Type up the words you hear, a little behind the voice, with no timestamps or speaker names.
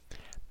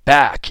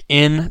back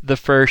in the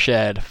fur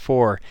shed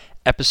for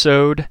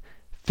episode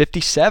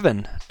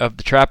 57 of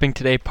the Trapping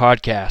Today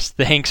podcast.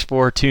 Thanks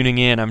for tuning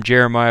in. I'm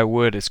Jeremiah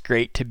Wood. It's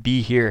great to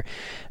be here.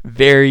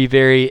 Very,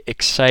 very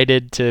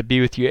excited to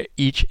be with you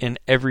each and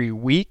every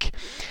week.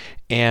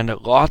 And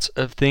lots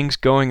of things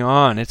going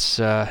on. It's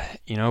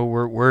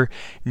we're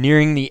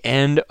nearing the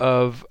end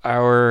of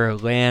our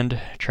land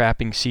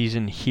trapping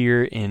season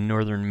here in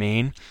northern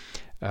Maine.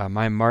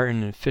 My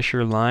Martin and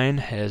Fisher line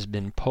has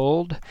been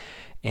pulled,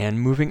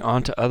 and moving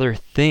on to other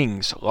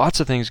things.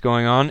 Lots of things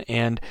going on,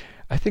 and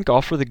I think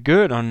all for the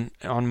good on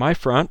my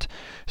front.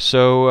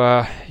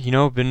 So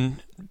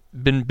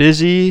been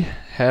busy,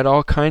 had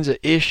all kinds of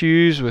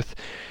issues with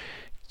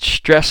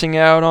stressing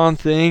out on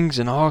things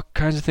and all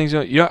kinds of things.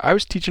 I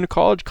was teaching a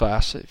college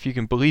class, if you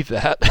can believe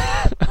that.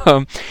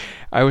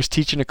 I was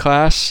teaching a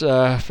class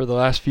for the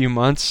last few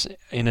months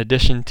in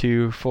addition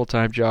to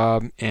full-time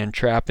job and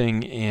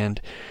trapping and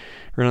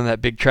running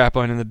that big trap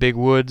line in the big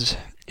woods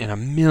and a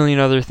million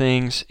other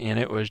things, and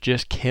it was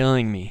just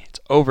killing me. It's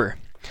over.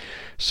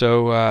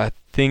 So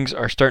things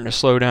are starting to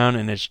slow down,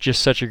 and it's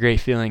just such a great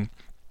feeling.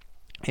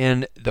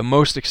 And the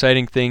most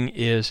exciting thing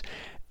is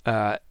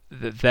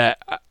that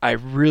I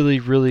really,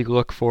 really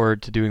look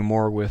forward to doing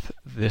more with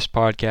this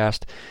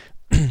podcast,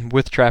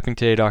 with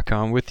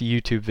TrappingToday.com, with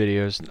the YouTube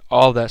videos. And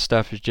all that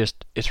stuff is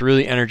it's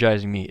really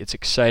energizing me. It's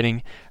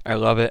exciting. I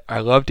love it. I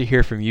love to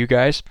hear from you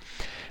guys.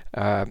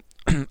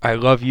 I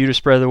love you to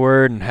spread the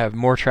word and have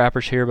more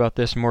trappers hear about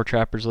this, more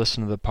trappers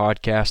listen to the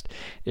podcast.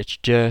 It's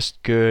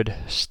just good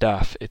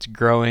stuff. It's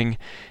growing,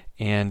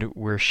 and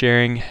we're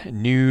sharing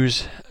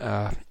news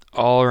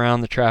all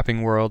around the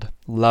trapping world.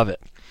 Love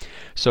it.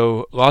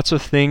 So lots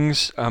of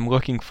things I'm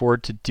looking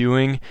forward to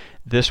doing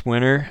this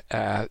winter.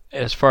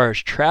 As far as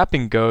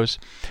trapping goes,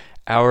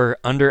 our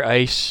under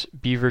ice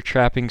beaver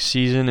trapping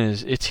season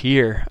it's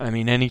here. I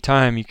mean,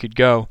 anytime you could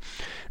go.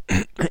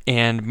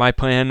 And my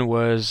plan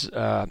was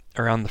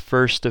around the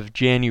 1st of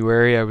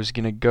January, I was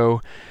going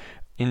to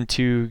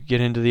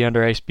get into the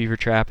under ice beaver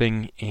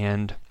trapping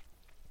and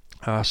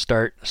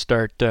start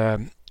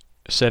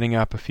setting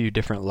up a few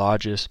different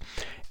lodges.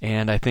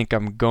 And I think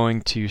I'm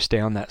going to stay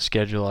on that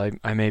schedule.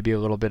 I may be a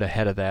little bit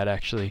ahead of that,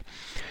 actually.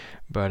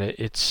 But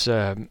it's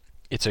a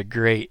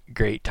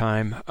great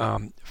time.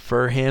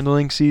 Fur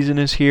handling season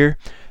is here,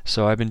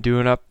 so I've been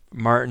doing up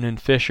Martin and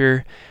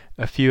Fisher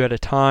a few at a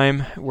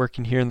time,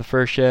 working here in the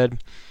fur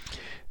shed.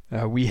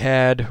 We've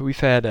had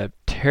a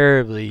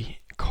terribly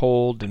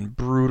cold and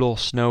brutal,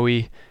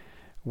 snowy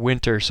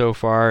winter so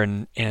far,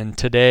 and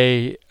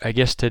today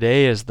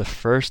is the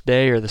first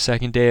day or the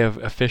second day of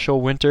official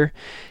winter,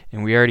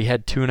 and we already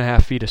had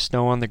 2.5 feet of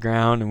snow on the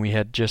ground, and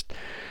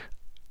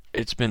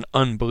it's been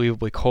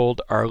unbelievably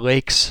cold. Our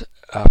lakes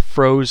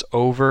froze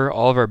over,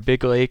 all of our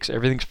big lakes,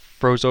 everything's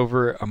froze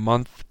over a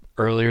month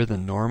earlier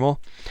than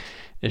normal.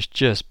 It's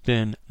just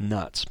been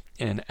nuts.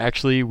 And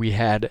actually, we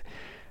had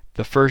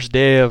the first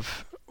day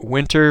of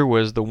winter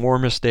was the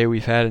warmest day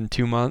we've had in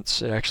 2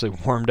 months. It actually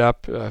warmed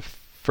up.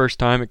 First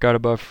time it got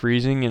above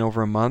freezing in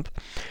over a month.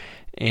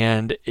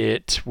 And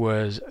it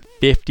was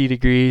 50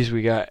 degrees.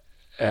 We got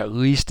at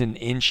least 1.5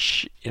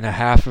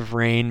 inches of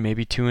rain,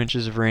 maybe 2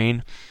 inches of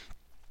rain.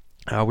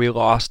 We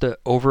lost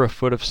over a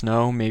foot of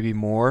snow, maybe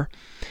more.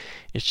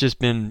 It's just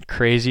been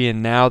crazy,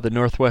 and now the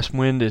northwest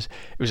wind it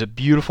was a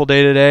beautiful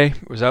day today.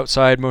 It was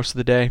outside most of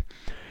the day,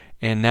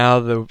 and now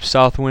the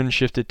south wind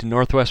shifted to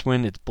northwest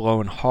wind. It's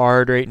blowing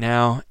hard right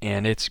now,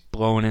 and it's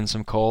blowing in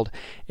some cold.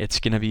 It's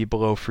going to be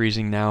below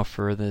freezing now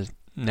for the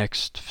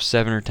next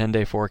 7 or 10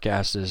 day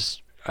forecast.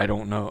 I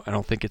don't know. I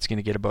don't think it's going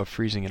to get above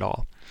freezing at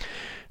all.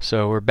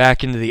 So we're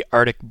back into the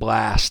Arctic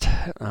blast.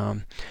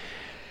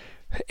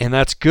 And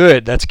that's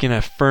good. That's going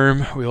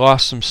to we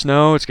lost some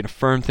snow. It's going to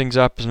firm things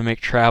up. It's going to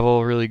make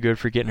travel really good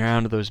for getting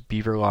around to those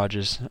beaver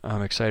lodges.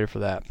 I'm excited for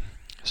that.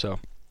 So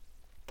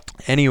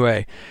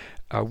anyway,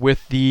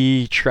 with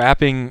the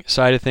trapping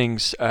side of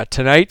things,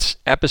 tonight's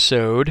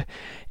episode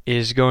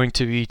is going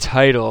to be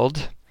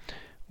titled,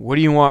 "What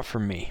Do You Want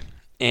From Me?"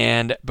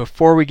 And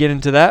before we get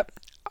into that,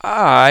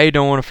 I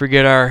don't want to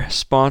forget our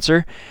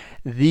sponsor.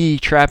 The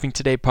Trapping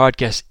Today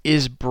podcast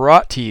is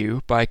brought to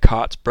you by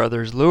Kaatz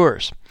Brothers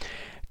Lures.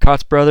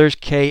 Kaatz Brothers,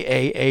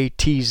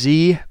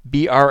 KAATZ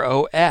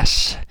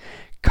BROS.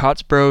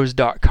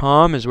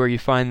 KaatzBros.com is where you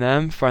find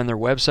them. Find their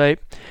website.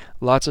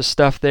 Lots of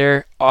stuff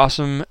there.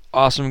 Awesome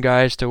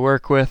guys to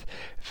work with.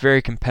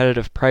 Very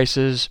competitive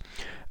prices.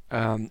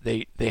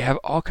 They have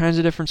all kinds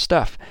of different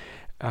stuff.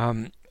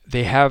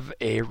 They have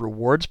a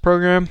rewards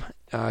program.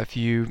 If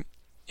you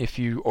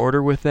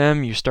order with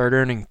them, you start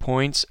earning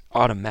points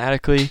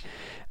automatically.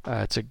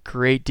 It's a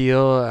great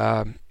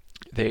deal.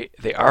 They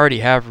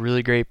already have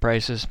really great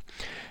prices.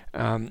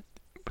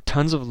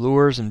 Tons of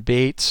lures and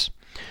baits,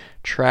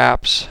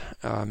 traps,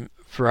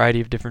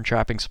 variety of different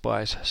trapping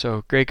supplies.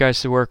 So great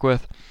guys to work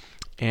with,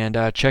 and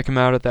check them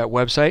out at that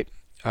website.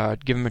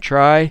 Give them a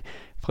try,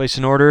 place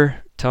an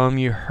order, tell them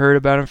you heard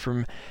about them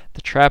from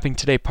the Trapping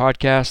Today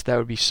podcast. That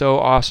would be so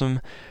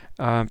awesome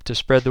to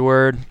spread the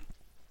word.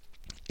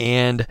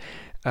 And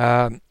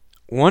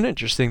one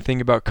interesting thing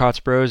about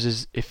Kotz Bros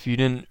is, if you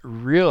didn't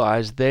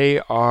realize, they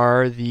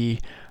are the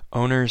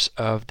owners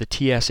of the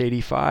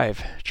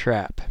TS85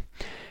 trap.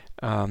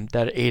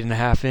 That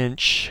 8.5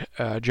 inch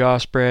jaw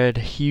spread,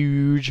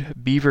 huge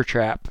beaver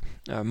trap.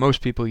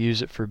 Most people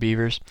use it for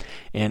beavers,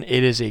 and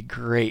it is a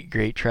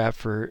great trap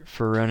for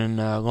running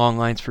long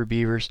lines for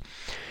beavers.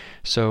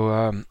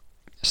 So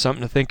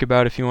something to think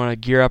about if you want to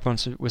gear up with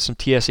some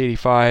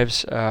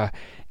TS85s.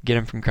 Get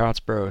them from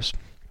Kotz Bros.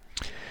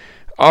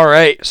 All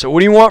right, so what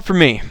do you want from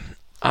me?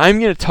 I'm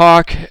going to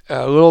talk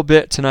a little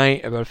bit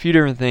tonight about a few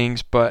different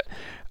things, but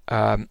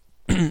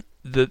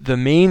the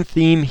main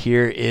theme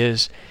here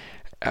is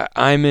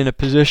I'm in a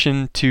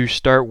position to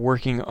start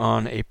working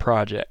on a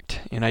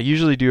project, and I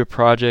usually do a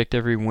project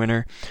every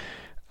winter.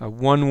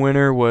 One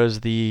winter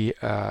was the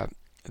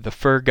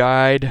Fur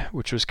Guide,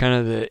 which was kind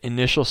of the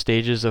initial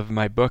stages of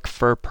my book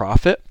Fur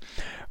Profit,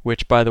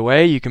 which, by the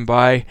way, you can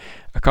buy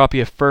a copy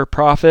of Fur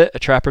Profit, A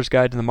Trapper's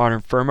Guide to the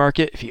Modern Fur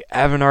Market. If you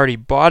haven't already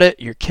bought it,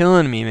 you're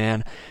killing me,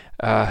 man.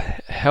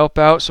 Help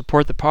out,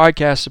 support the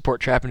podcast,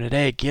 support Trapping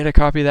Today. Get a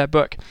copy of that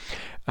book.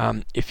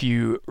 If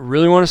you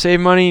really want to save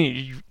money,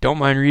 you don't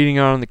mind reading it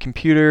on the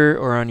computer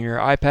or on your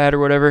iPad or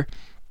whatever,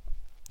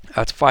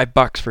 that's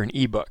 $5 for an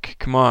ebook.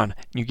 Come on,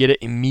 you get it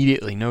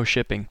immediately, no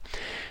shipping.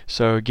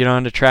 So get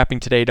on to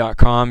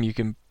trappingtoday.com. You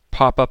can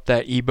pop up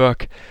that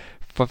ebook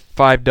for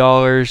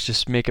 $5.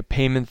 Just make a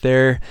payment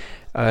there.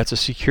 It's a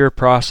secure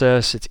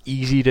process. It's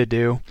easy to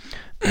do.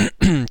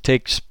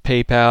 Takes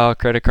PayPal,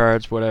 credit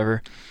cards,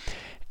 whatever,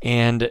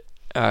 and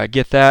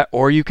get that.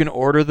 Or you can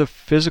order the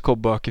physical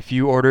book. If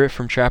you order it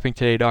from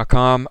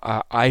trappingtoday.com,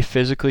 I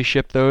physically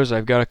ship those.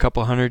 I've got a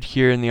couple hundred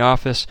here in the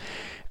office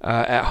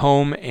at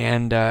home,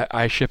 and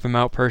I ship them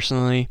out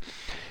personally.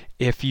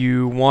 If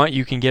you want,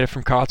 you can get it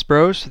from Kotz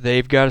Bros.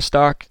 They've got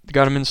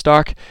them in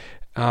stock.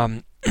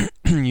 You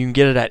can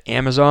get it at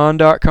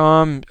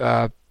Amazon.com.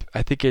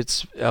 I think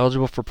it's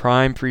eligible for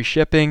Prime free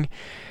shipping.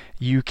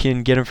 You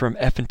can get them from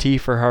F&T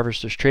for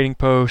Harvesters Trading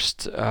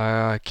Post.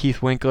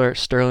 Keith Winkler at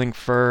Sterling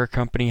Fur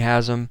Company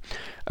has them.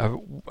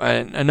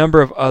 A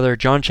number of other.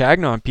 John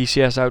Chagnon,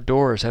 PCS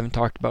Outdoors. Haven't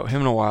talked about him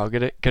in a while.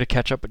 Got to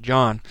catch up with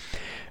John.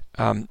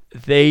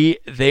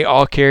 They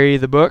all carry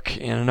the book,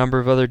 and a number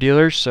of other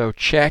dealers. So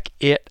check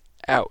it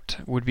out.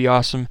 Would be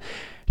awesome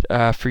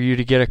for you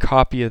to get a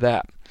copy of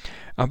that.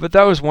 But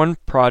that was one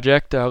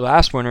project.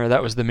 Last winter,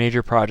 that was the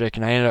major project,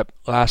 and I ended up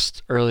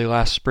early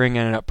last spring,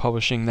 I ended up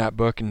publishing that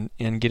book and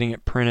getting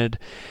it printed,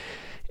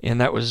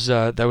 and that was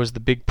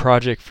the big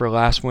project for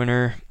last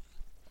winter.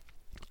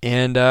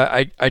 And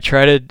I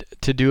tried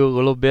to do a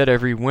little bit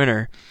every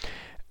winter.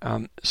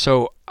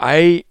 So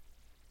I'm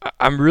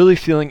really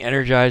feeling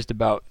energized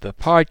about the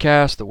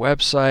podcast, the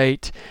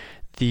website,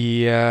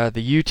 the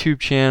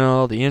YouTube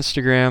channel, the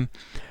Instagram,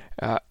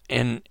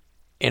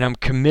 and I'm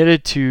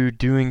committed to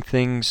doing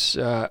things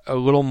being a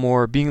little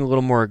more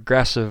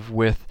aggressive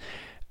with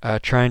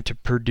trying to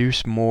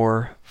produce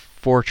more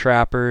for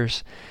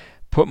trappers,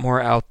 put more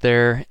out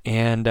there,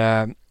 and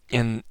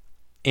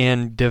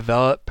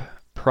develop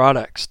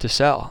products to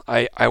sell.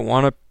 I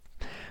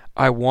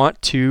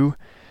want to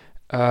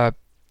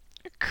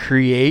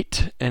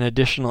create an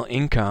additional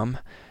income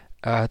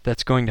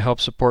that's going to help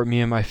support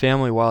me and my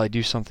family while I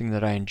do something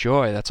that I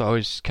enjoy. That's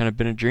always kind of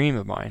been a dream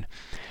of mine.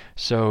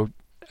 So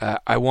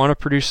I want to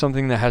produce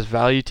something that has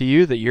value to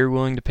you, that you're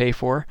willing to pay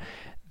for,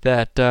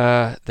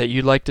 that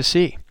you'd like to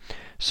see.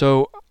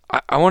 So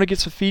I want to get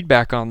some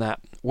feedback on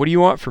that. What do you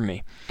want from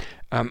me?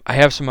 I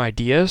have some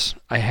ideas.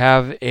 I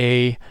have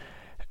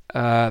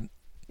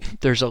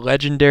there's a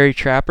legendary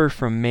trapper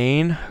from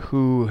Maine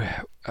who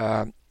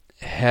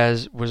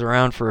was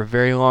around for a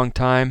very long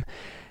time.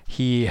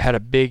 He's a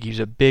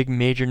big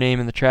major name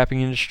in the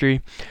trapping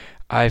industry.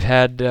 I've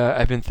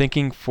been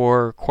thinking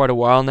for quite a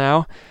while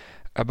now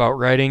about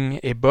writing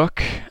a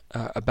book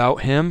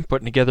about him,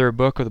 putting together a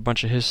book with a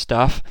bunch of his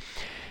stuff.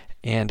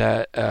 And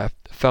a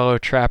fellow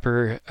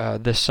trapper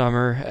this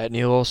summer at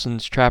Neil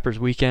Olson's Trappers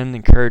Weekend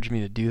encouraged me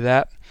to do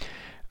that.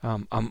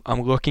 I'm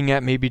looking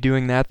at maybe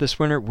doing that this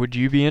winter. Would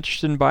you be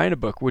interested in buying a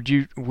book? Would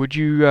you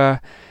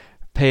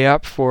pay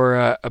up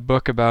for a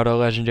book about a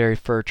legendary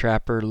fur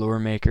trapper, lure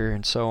maker,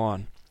 and so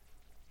on?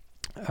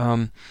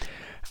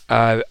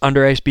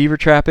 Under ice beaver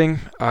trapping,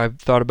 I've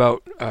thought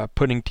about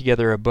putting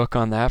together a book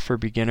on that for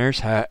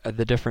beginners,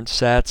 the different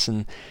sets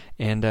and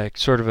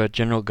sort of a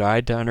general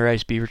guide to under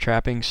ice beaver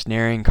trapping,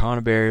 snaring,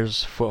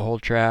 conibears,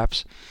 foothold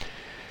traps.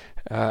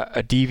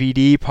 A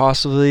DVD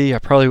possibly. I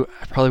probably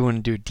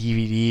wouldn't do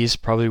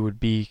DVDs. Probably would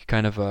be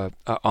kind of a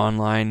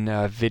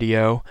online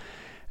video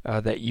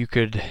that you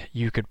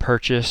could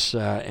purchase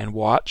and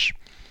watch.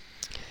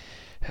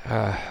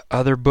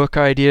 Other book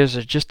ideas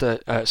are just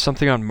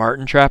something on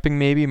marten trapping,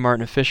 maybe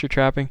marten and fisher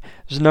trapping.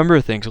 There's a number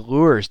of things.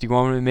 Lures. Do you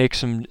want me to make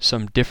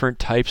some different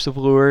types of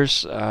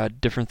lures?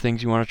 Different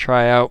things you want to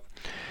try out?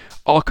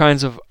 All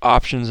kinds of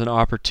options and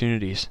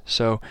opportunities.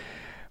 So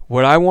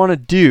what I want to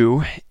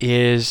do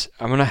is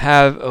I'm going to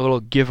have a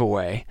little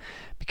giveaway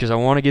because I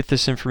want to get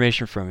this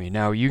information from you.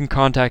 Now you can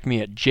contact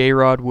me at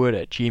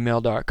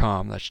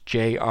jrodwood@gmail.com. That's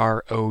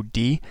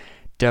JROD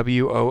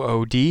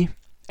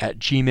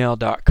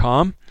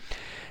JarodWood@gmail.com.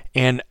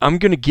 And I'm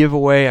going to give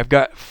away, I've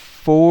got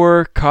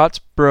 4 Cots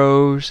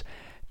Bros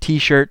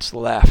t-shirts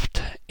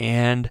left,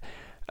 and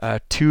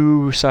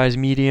 2 size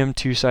medium,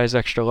 2 size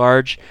extra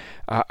large.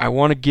 I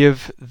want to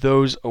give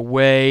those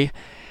away,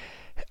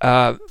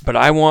 but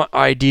I want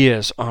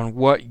ideas on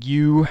what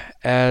you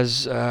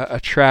as a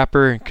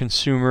trapper and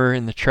consumer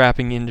in the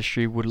trapping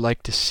industry would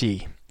like to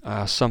see.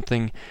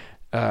 Something,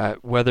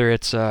 whether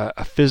it's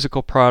a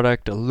physical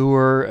product, a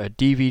lure, a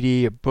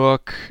DVD, a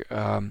book,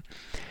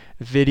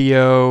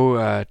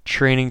 video,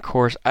 training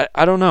course,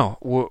 I don't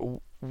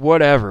know,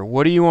 whatever.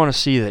 What do you want to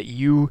see that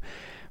you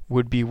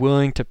would be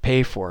willing to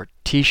pay for?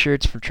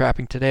 T-shirts from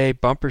Trapping Today,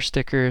 bumper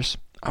stickers.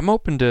 I'm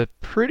open to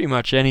pretty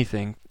much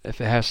anything if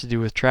it has to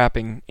do with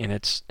trapping and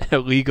it's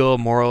legal,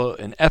 moral,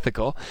 and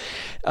ethical.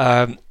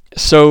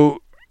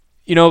 So,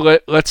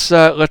 let's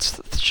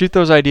shoot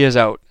those ideas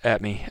out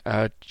at me.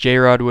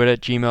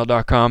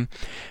 jrodwood@gmail.com.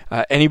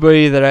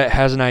 Anybody that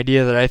has an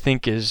idea that I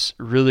think is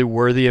really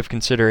worthy of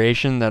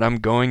consideration, that I'm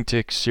going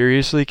to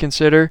seriously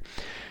consider,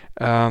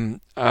 depending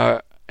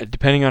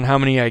on how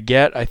many I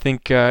get, I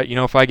think,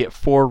 if I get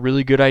 4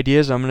 really good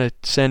ideas, I'm going to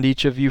send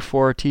each of you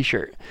 4 a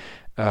t-shirt.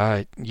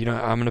 I'm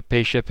going to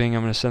pay shipping.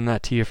 I'm going to send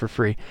that to you for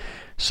free.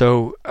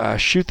 So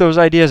shoot those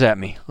ideas at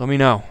me. Let me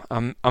know.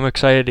 I'm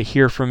excited to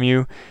hear from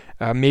you.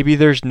 Maybe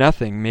there's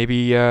nothing.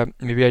 Maybe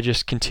I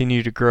just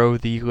continue to grow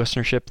the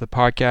listenership of the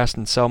podcast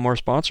and sell more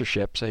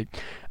sponsorships.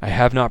 I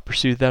have not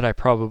pursued that. I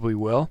probably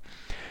will.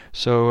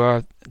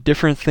 So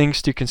different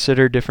things to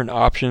consider, different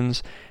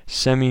options.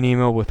 Send me an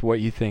email with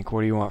what you think.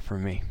 What do you want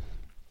from me?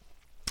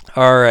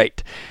 All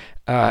right.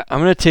 I'm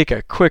going to take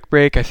a quick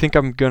break. I think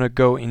I'm going to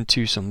go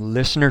into some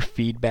listener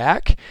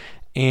feedback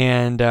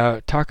and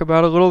talk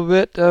about a little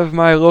bit of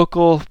my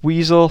local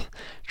weasel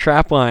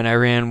trap line I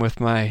ran with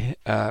my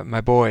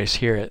boys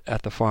here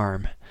at the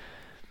farm.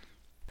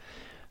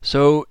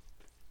 So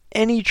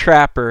any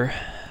trapper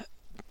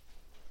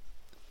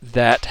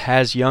that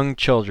has young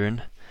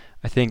children,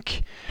 I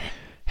think,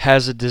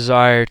 has a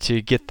desire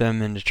to get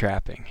them into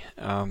trapping.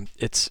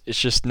 It's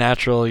just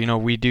natural.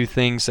 We do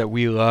things that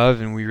we love,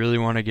 and we really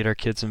want to get our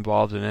kids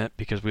involved in it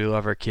because we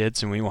love our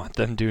kids and we want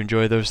them to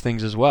enjoy those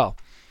things as well.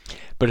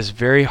 But it's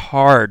very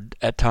hard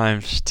at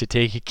times to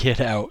take a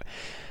kid out,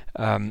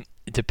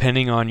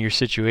 depending on your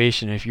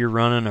situation. If you're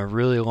running a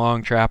really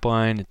long trap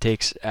line, it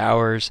takes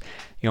hours.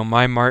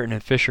 My Martin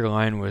and Fisher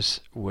line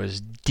was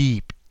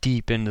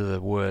deep into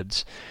the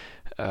woods.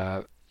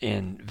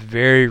 And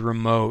very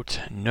remote,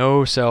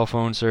 no cell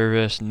phone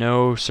service,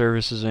 no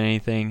services or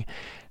anything.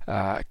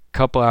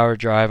 Couple hour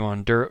drive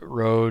on dirt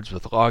roads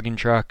with logging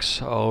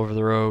trucks all over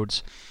the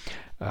roads.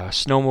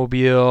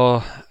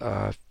 Snowmobile,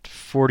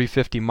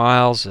 40-50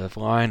 miles of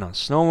line on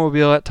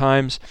snowmobile at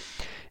times,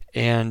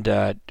 and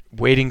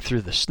wading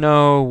through the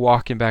snow,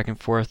 walking back and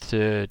forth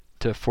to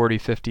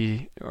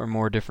 40-50 or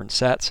more different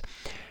sets.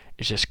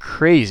 It's just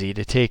crazy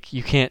to take.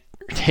 You can't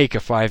take a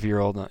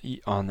 5-year-old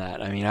on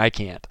that. I mean, I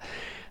can't.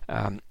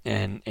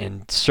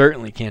 And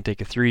certainly can't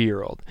take a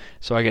 3-year-old.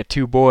 So I got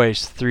 2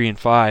 boys, 3 and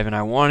 5, and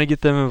I want to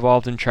get them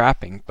involved in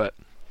trapping, but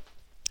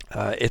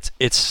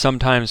it's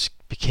sometimes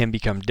can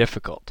become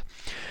difficult.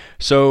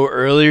 So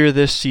earlier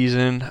this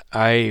season,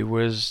 I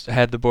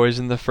had the boys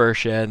in the fur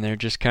shed, and they're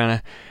just kind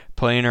of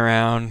playing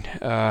around,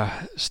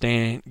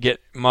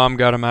 Mom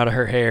got them out of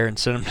her hair and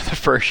sent them to the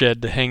fur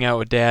shed to hang out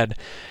with Dad,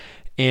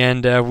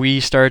 and we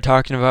started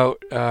talking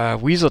about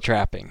weasel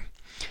trapping.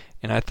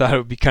 And I thought it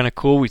would be kind of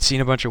cool. We'd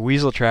seen a bunch of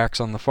weasel tracks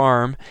on the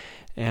farm,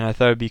 and I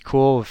thought it would be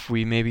cool if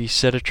we maybe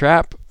set a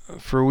trap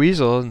for a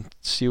weasel and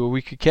see what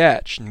we could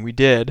catch. And we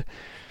did.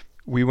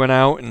 We went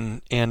out,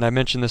 and I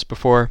mentioned this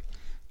before,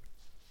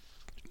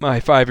 my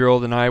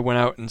 5-year-old and I went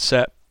out and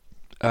set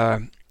a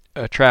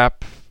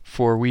trap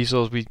for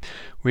weasels. We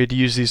had to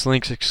use these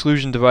Lynx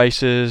exclusion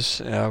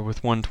devices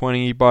with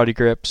 120 body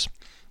grips,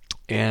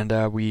 and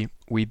we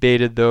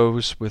baited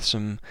those with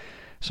some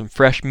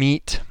fresh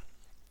meat.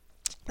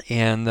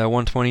 And the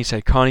 120s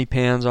had Connie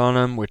pans on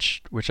them,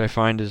 which I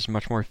find is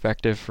much more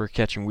effective for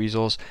catching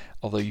weasels,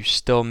 although you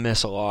still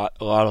miss a lot.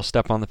 A lot will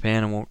step on the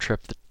pan and won't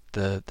trip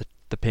the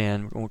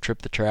pan, won't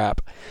trip the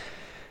trap.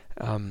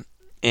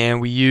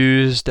 And we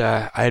used,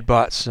 I had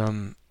bought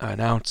an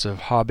ounce of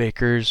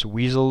Hawbaker's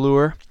weasel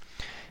lure,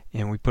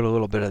 and we put a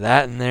little bit of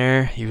that in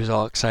there. He was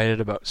all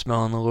excited about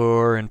smelling the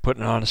lure and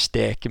putting it on a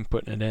stick and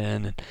putting it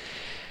in.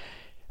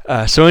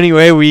 So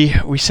anyway,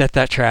 we set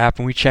that trap,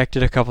 and we checked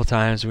it a couple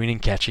times. We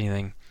didn't catch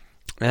anything.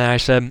 And I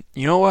said,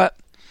 you know what?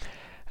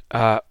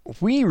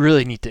 We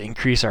really need to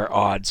increase our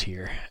odds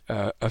here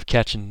of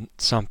catching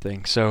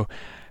something. So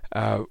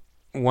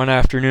one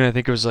afternoon, I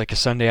think it was like a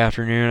Sunday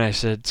afternoon, I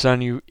said,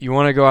 son, you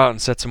want to go out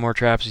and set some more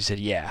traps? He said,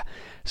 yeah.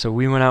 So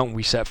we went out and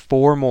we set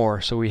 4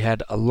 more. So we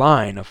had a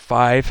line of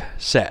 5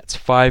 sets,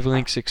 5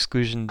 Lynx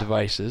exclusion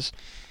devices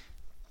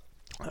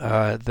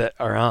that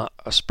are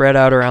spread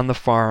out around the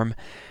farm.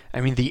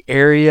 I mean, the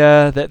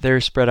area that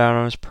they're spread out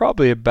on is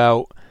probably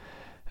about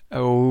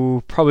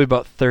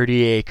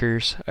 30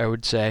 acres, I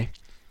would say.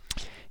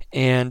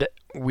 And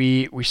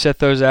we set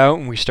those out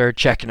and we started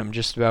checking them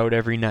just about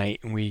every night.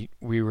 And we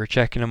were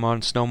checking them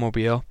on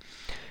snowmobile.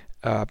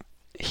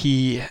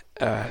 He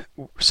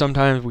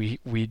sometimes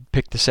we'd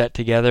pick the set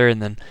together,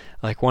 and then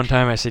like one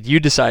time I said, you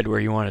decide where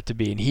you want it to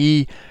be, and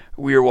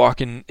we were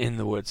walking in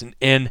the woods,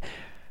 and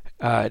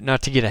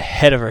not to get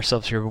ahead of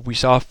ourselves here, but we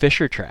saw a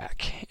Fisher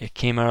track. It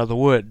came out of the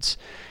woods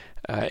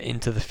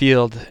into the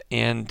field,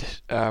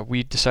 and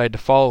we decided to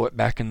follow it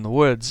back in the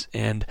woods.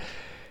 And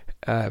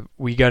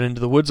we got into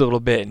the woods a little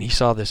bit, and he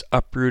saw this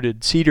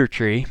uprooted cedar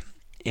tree,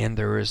 and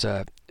there was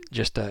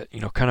just a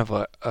kind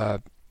of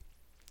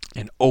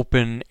an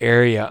open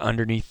area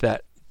underneath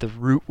the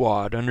root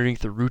wad, underneath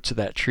the roots of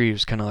that tree. It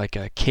was kind of like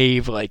a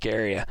cave-like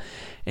area,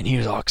 and he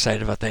was all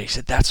excited about that. He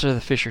said, that's where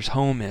the Fisher's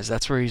home is.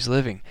 That's where he's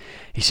living.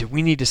 He said,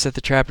 we need to set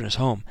the trap in his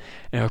home.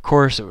 And of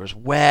course, it was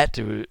wet.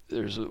 There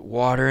was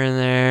water in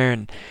there,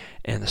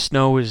 and the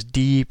snow was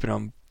deep, and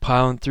I'm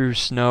piling through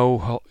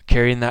snow,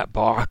 carrying that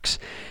box,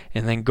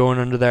 and then going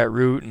under that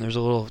root, and there's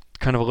a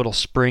little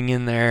spring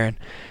in there,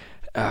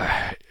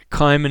 and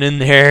climbing in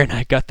there, and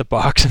I got the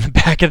box in the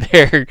back of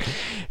there,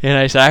 and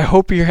I said, I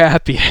hope you're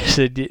happy. I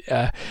said,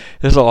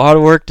 there's a lot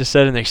of work to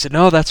set in there. He said,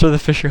 no, that's where the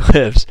Fisher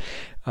lives.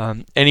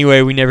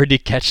 Anyway, we never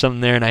did catch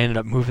something there, and I ended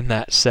up moving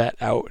that set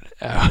out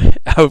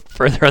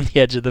further on the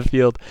edge of the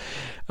field.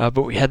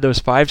 But we had those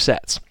 5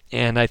 sets,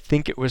 and I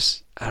think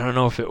I don't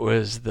know if it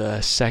was the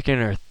second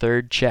or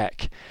third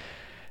check.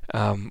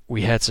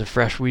 We had some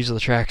fresh weasel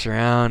tracks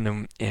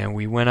around, and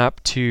we went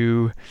up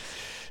to,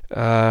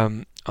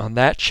 on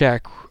that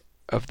check,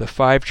 of the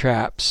 5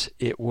 traps,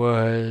 it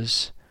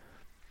was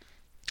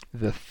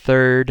the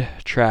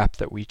 3rd trap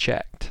that we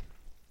checked.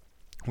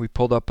 We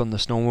pulled up on the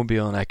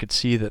snowmobile, and I could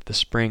see that the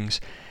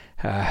springs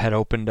had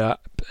opened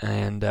up,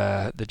 and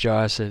the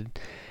jaws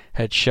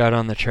had shut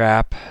on the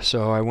trap.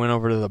 So I went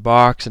over to the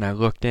box, and I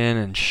looked in,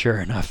 and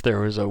sure enough, there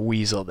was a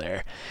weasel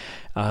there.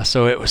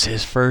 So it was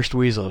his first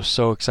weasel. It was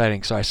so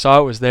exciting. So I saw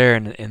it was there,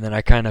 and then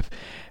I kind of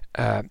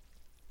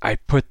I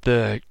put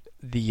the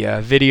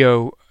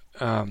video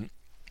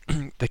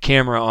the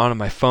camera on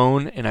my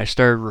phone, and I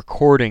started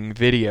recording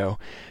video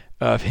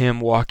of him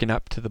walking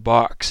up to the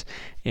box,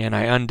 and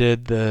I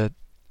undid the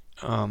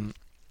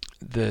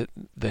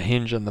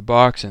hinge on the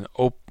box and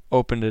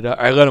opened it up.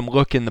 I let him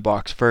look in the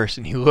box first,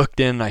 and he looked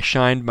in, and I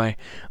shined my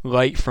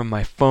light from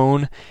my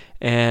phone,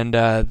 and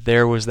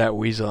there was that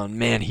weasel, and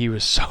man, he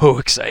was so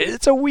excited.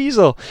 It's a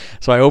weasel!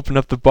 So I opened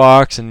up the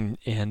box and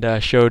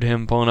showed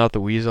him pulling out the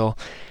weasel,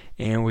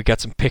 and we got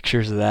some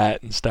pictures of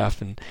that and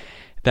stuff, and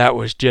that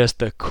was just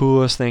the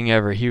coolest thing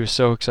ever. He was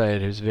so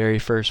excited. His very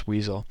first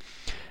weasel.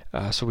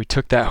 So we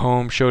took that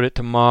home, showed it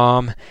to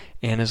Mom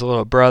and his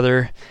little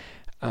brother.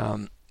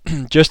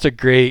 Just a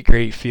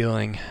great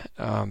feeling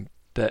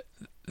that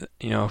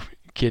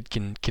kid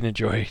can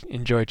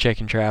enjoy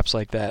checking traps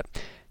like that.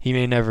 He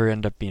may never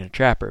end up being a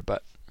trapper,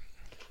 but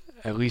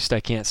at least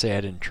I can't say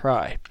I didn't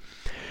try.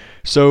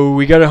 So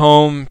we got it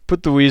home,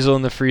 put the weasel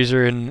in the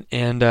freezer,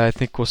 and I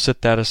think we'll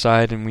set that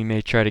aside, and we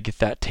may try to get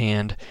that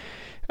tanned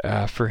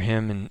for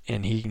him,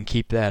 and he can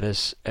keep that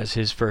as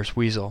his first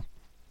weasel.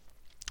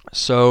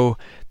 So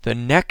the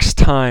next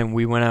time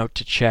we went out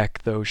to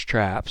check those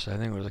traps, I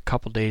think it was a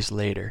couple days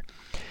later,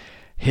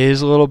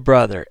 his little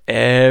brother,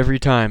 his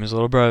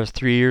little brother's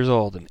 3 years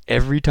old, and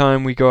every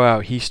time we go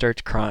out, he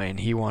starts crying.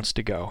 He wants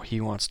to go.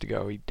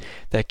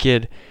 That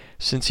kid,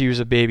 since he was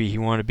a baby, he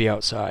wanted to be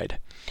outside.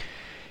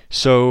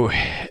 So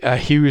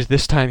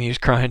this time he was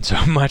crying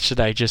so much that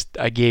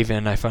I gave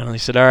in. I finally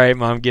said, all right,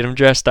 Mom, get him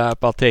dressed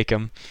up. I'll take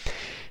him.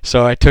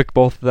 So I took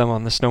both of them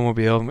on the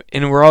snowmobile,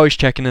 and we're always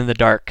checking in the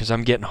dark because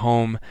I'm getting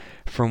home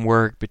from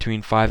work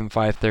between 5 and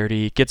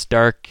 5:30. It gets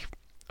dark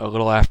a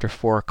little after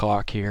 4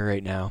 o'clock here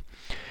right now.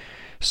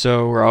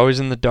 So we're always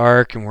in the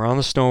dark, and we're on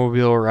the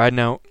snowmobile riding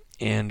out,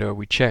 and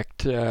we checked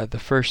the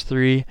first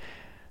 3,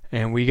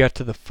 and we got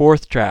to the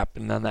 4th trap,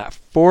 and on that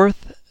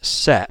 4th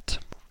set,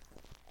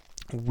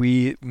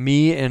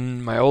 me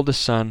and my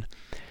oldest son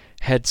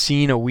had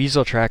seen a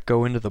weasel track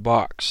go into the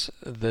box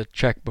the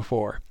check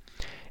before.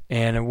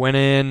 And it went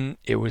in,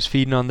 it was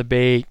feeding on the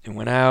bait, it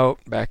went out,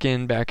 back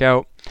in, back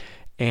out,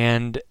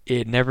 and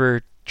it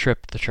never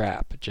tripped the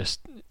trap. It just,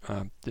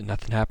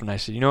 nothing happened. I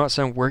said, you know what,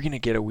 son, we're going to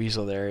get a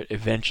weasel there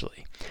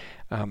eventually.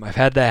 I've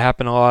had that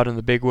happen a lot in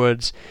the big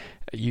woods.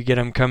 You get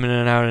them coming in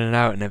and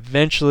out, and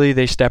eventually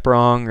they step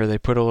wrong, or they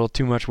put a little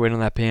too much weight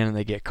on that pan, and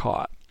they get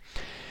caught.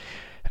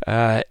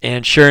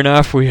 And sure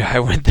enough, I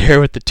went there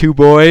with the 2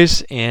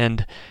 boys,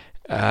 and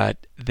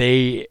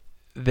they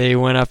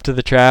went up to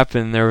the trap,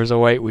 and there was a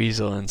white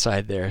weasel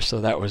inside there.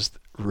 So that was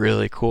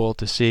really cool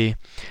to see.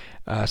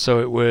 So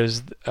it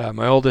was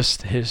my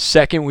oldest, his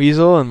second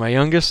weasel, and my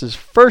youngest, his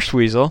first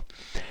weasel.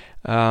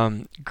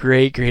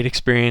 Great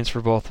experience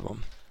for both of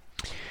them.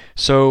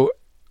 So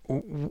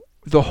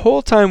the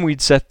whole time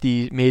we'd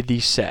made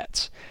these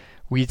sets,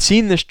 we'd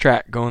seen this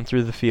track going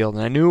through the field,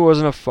 and I knew it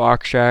wasn't a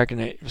fox track, and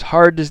it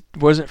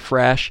wasn't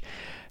fresh,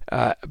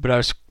 but I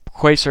was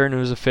quite certain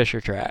it was a Fisher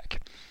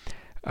track.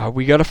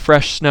 we got a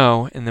fresh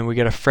snow, and then we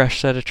got a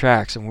fresh set of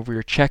tracks. And when we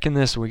were checking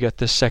this, we got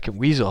this second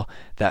weasel.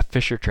 That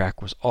Fisher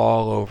track was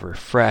all over,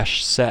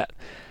 fresh set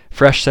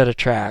of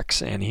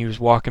tracks, and he was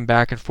walking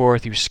back and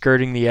forth. He was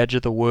skirting the edge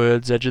of the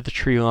woods, edge of the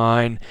tree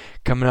line,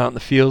 coming out in the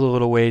field a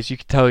little ways. You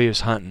could tell he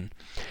was hunting.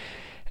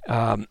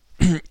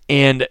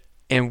 And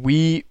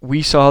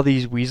we saw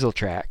these weasel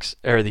tracks,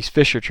 or these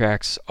Fisher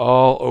tracks,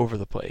 all over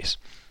the place.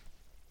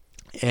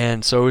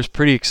 And so it was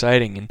pretty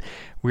exciting. And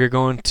we're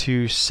going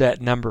to set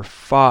number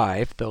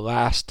 5, the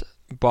last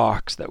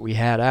box that we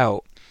had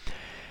out.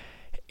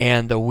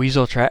 And the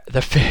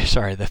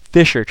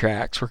Fisher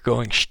tracks were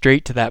going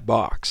straight to that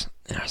box.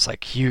 And I was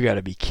like, you got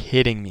to be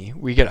kidding me.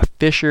 We got a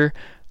Fisher.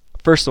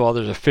 First of all,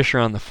 there's a Fisher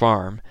on the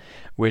farm,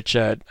 which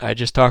I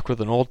just talked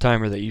with an old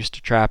timer that used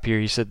to trap here.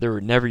 He said there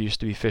were never used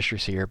to be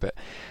Fishers here, but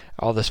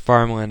all this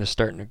farmland is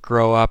starting to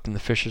grow up, and the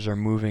Fishers are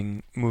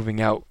moving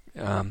out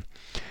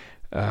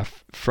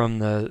from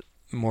the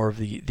more of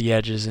the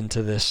edges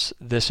into this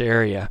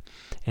area,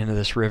 into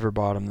this river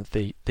bottom that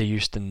they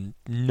used to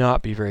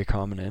not be very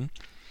common in.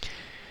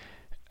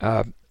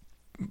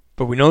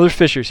 But we know there's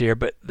Fishers here,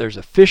 but there's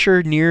a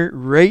Fisher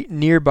right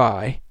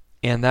nearby,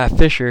 and that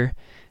Fisher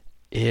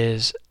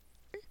is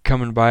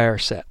coming by our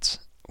sets.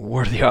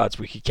 What are the odds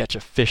we could catch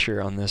a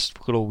Fisher on this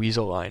little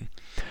weasel line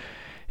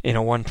in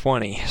a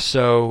 120?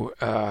 So,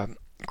 of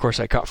course,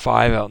 I caught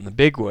 5 out in the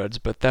big woods,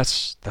 but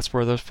that's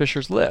where those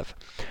Fishers live.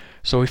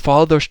 So we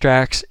followed those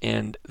tracks,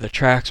 and the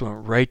tracks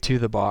went right to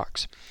the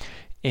box.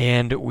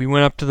 And we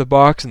went up to the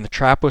box, and the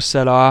trap was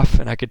set off,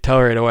 and I could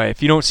tell right away,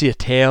 if you don't see a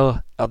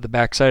tail out the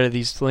backside of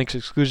these Lynx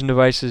exclusion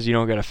devices, you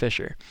don't got a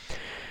Fisher.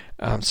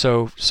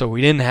 So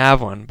we didn't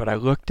have one, but I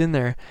looked in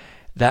there.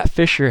 That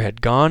Fisher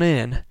had gone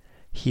in.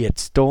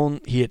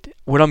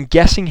 What I'm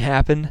guessing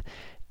happened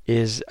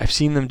is, I've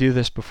seen them do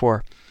this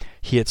before.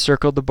 He had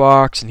circled the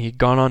box, and he'd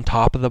gone on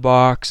top of the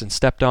box and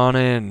stepped on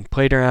it and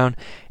played around,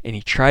 and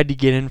he tried to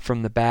get in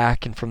from the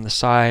back and from the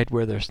side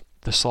where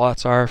the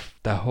slots are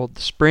that hold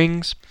the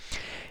springs,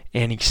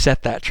 and he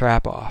set that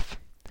trap off.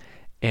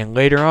 And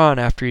later on,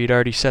 after he'd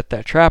already set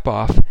that trap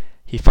off,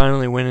 he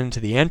finally went into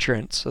the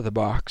entrance of the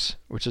box,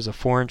 which is a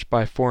 4-inch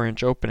by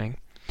 4-inch opening,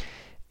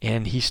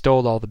 and he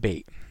stole all the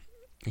bait.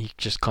 He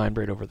just climbed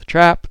right over the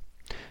trap,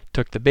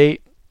 took the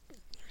bait,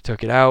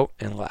 took it out,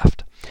 and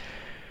left.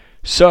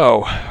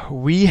 So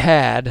we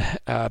had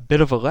a bit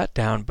of a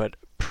letdown, but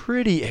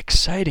pretty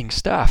exciting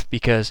stuff,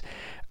 because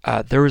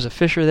there was a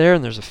Fisher there,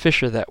 and there's a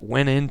Fisher that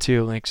went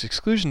into a Lynx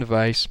exclusion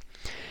device.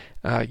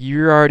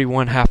 You already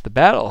won half the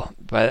battle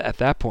at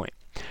that point.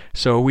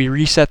 So we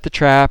reset the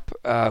trap.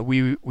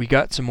 We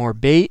got some more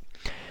bait.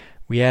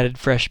 We added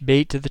fresh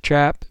bait to the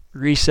trap,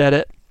 reset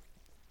it,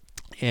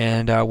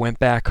 and went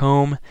back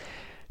home,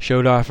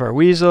 showed off our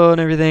weasel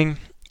and everything.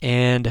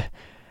 And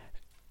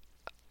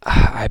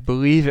I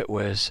believe it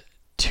was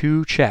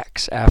 2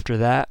 checks after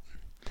that.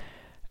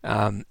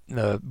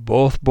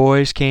 Both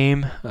boys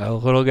came. The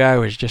little guy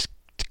was just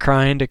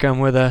crying to come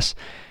with us.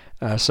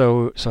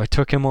 So I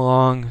took him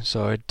along.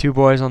 So I had 2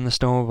 boys on the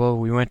snowmobile.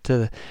 We went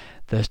to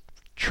the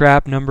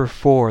trap number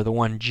 4, the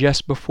one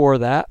just before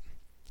that,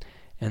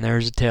 and there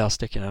was a tail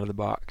sticking out of the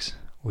box.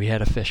 We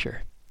had a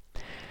Fisher.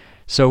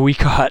 So we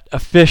caught a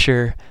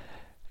Fisher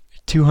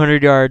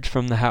 200 yards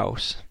from the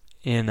house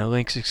in a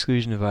Lynx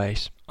exclusion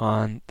device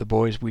on the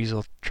boys'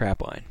 weasel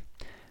trap line.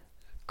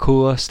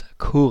 Coolest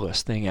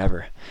thing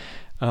ever.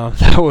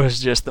 That was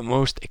just the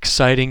most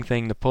exciting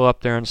thing, to pull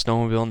up there on the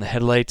snowmobile, and the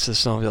headlights of the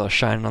snowmobile are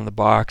shining on the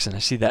box, and I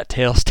see that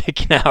tail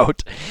sticking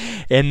out.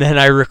 And then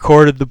I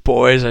recorded the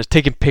boys. I was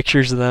taking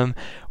pictures of them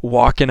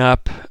walking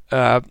up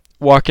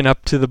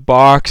to the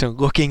box and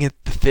looking at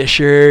the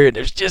Fisher. And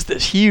there's just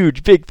this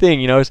huge, big thing.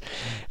 You know,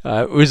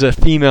 it was a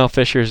female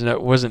Fisher, and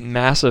it wasn't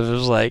massive. It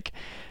was like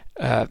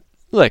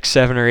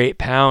 7 or 8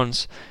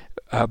 pounds.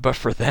 But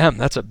for them,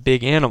 that's a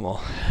big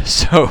animal.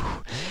 So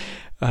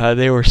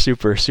they were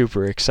super,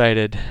 super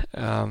excited.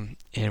 And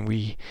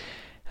I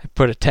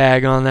put a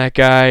tag on that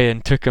guy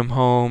and took him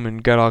home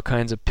and got all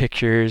kinds of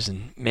pictures.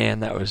 And man,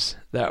 that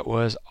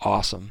was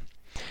awesome.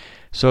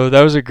 So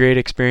that was a great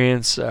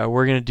experience.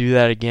 We're going to do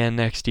that again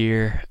next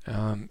year.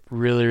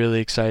 Really,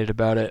 really excited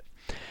about it.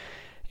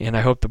 And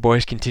I hope the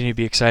boys continue to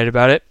be excited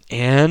about it.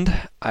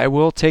 And I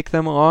will take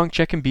them along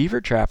checking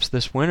beaver traps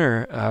this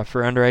winter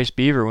for under ice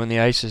beaver when the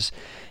ice is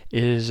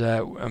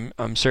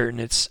I'm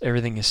certain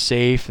everything is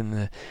safe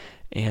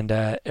and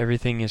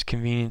everything is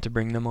convenient to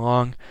bring them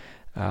along.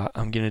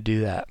 I'm going to do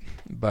that.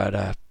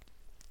 But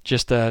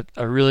just a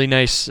really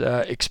nice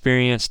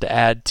experience to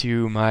add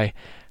to my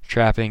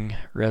trapping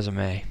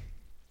resume.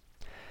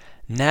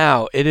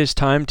 Now it is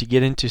time to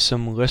get into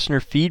some listener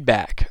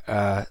feedback.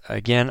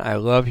 Again, I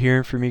love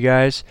hearing from you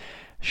guys.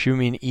 Shoot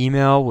me an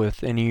email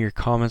with any of your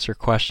comments or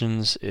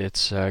questions.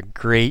 It's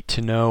great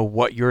to know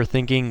what you're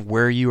thinking,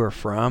 where you are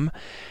from,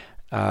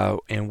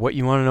 and what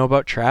you want to know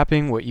about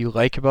trapping, what you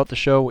like about the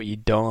show, what you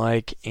don't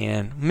like,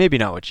 and maybe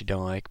not what you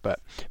don't like, but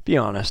be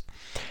honest,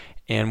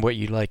 and what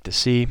you'd like to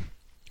see,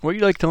 what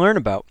you'd like to learn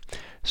about.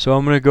 So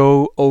I'm going to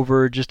go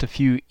over just a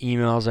few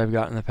emails I've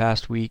got in the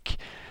past week.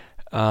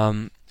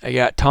 I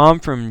got Tom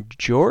from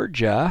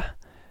Georgia.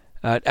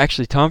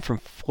 Actually, Tom from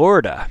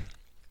Florida.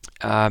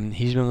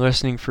 He's been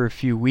listening for a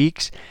few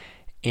weeks,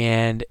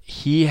 and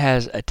he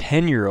has a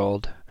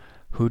 10-year-old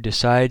who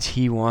decides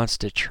he wants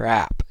to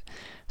trap.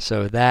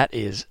 So that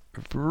is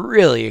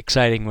really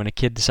exciting when a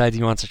kid decides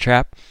he wants to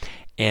trap.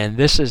 And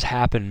this has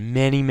happened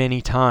many,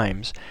 many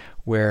times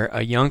where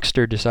a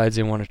youngster decides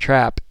they want to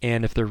trap,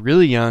 and if they're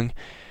really young,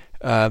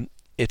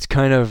 it's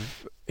kind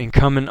of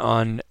incumbent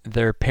on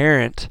their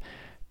parent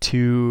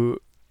to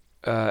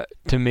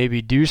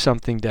maybe do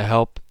something to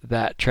help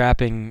that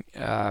trapping,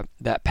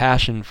 that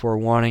passion for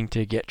wanting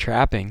to get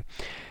trapping.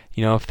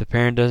 If the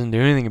parent doesn't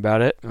do anything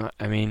about it,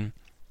 I mean,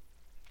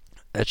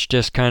 that's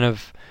just kind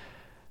of,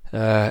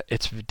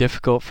 it's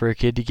difficult for a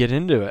kid to get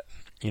into it.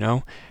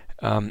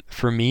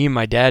 For me,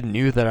 my dad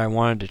knew that I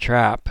wanted to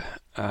trap,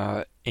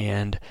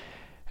 and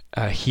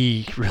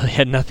he really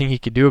had nothing he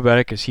could do about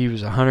it because he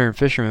was a hunter and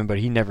fisherman, but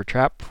he never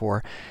trapped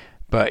before.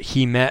 But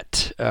he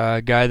met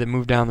a guy that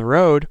moved down the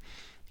road,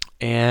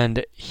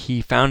 and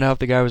he found out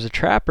the guy was a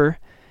trapper,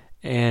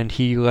 and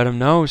he let him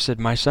know, said,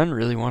 my son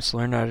really wants to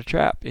learn how to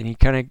trap, and he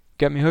kind of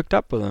got me hooked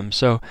up with him.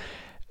 So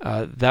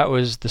that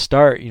was the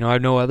start. I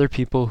know other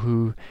people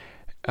who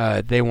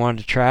they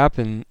wanted to trap,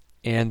 and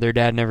their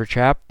dad never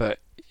trapped, but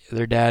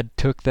their dad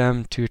took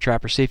them to a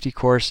trapper safety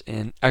course,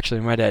 and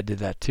actually my dad did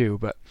that too,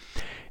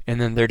 and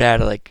then their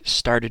dad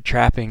started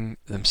trapping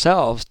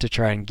themselves to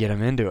try and get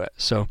them into it.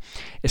 So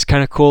it's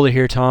kind of cool to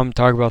hear Tom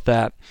talk about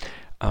that.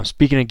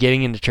 Speaking of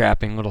getting into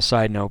trapping, little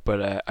side note,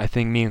 but I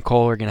think me and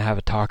Cole are going to have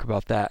a talk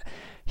about that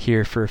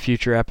here for a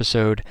future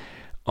episode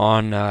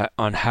on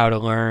how to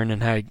learn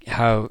and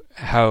how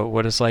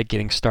what it's like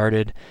getting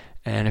started.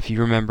 And if you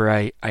remember,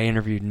 I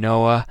interviewed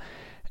Noah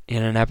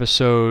in an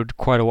episode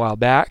quite a while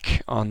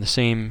back on the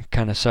same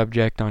kind of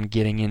subject on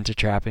getting into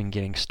trapping,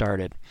 getting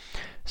started.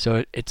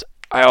 So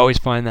I always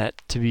find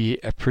that to be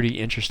a pretty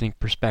interesting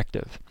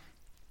perspective.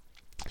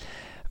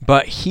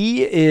 But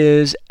he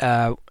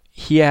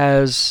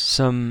has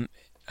some,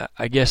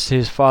 I guess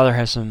his father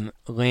has some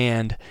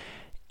land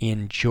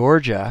in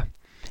Georgia,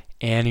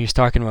 and he was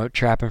talking about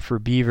trapping for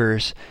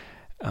beavers,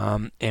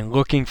 and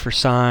looking for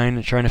sign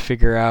and trying to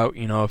figure out,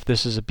 if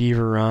this is a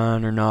beaver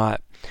run or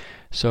not.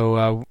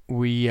 So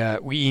we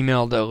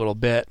emailed a little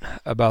bit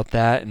about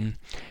that,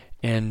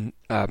 and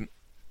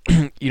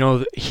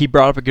he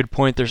brought up a good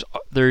point.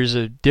 There's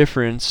a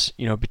difference,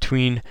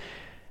 between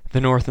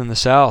the North and the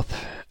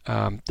South.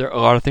 A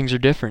lot of things are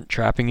different.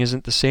 Trapping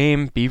isn't the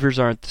same. Beavers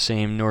aren't the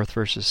same, North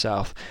versus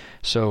South.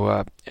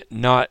 So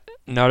not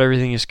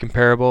everything is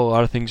comparable. A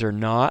lot of things are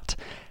not.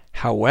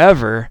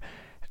 However,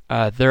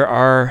 there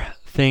are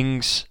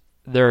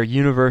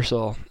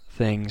universal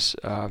things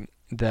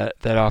that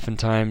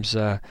oftentimes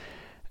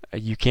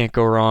you can't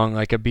go wrong.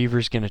 Like a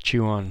beaver's going to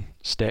chew on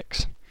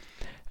sticks,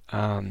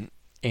 and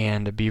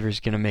a beaver's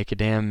going to make a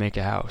dam, make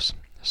a house.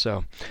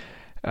 So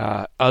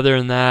other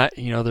than that,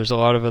 there's a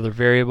lot of other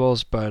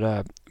variables,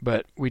 but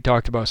we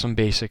talked about some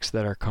basics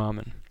that are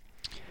common.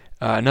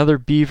 Another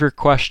beaver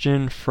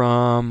question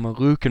from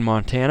Luke in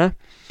Montana,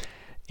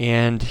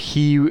 and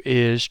he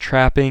is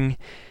trapping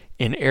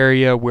an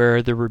area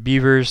where there were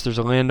beavers. There's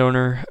a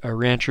landowner, a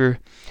rancher,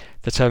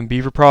 that's having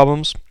beaver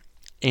problems,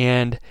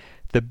 and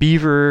the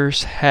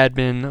beavers had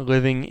been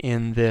living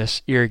in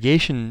this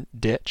irrigation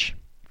ditch,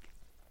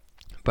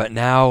 but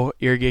now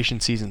irrigation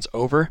season's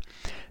over.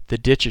 The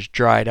ditch is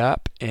dried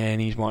up,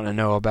 and he's wanting to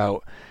know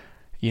about,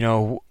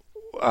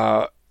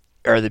 are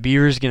the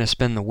beavers going to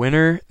spend the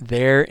winter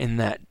there in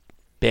that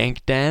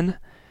bank den,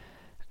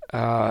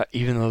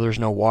 even though there's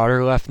no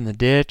water left in the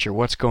ditch, or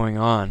what's going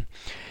on?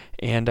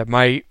 And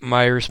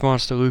my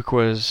response to Luke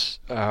was,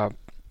 the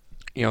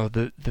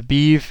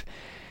beaver,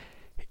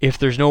 if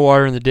there's no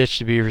water in the ditch,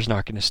 the beaver's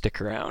not going to stick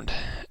around.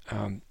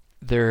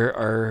 There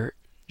are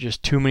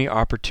just too many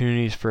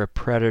opportunities for a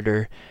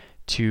predator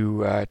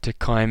to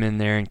climb in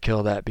there and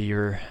kill that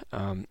beaver.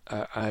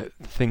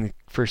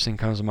 First thing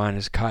comes to mind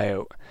is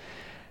coyote.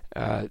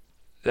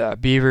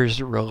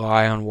 Beavers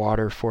rely on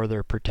water for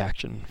their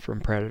protection from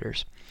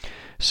predators.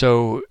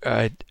 So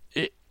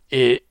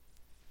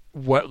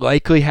what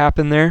likely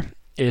happened there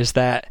is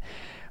that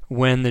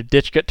when the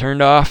ditch got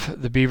turned off,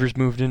 the beavers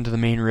moved into the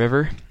main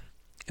river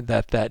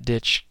that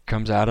ditch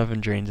comes out of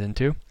and drains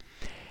into,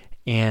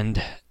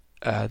 and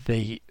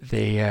they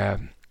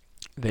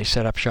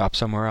set up shop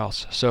somewhere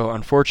else. So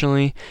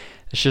unfortunately,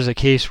 it's just a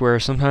case where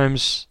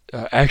sometimes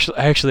I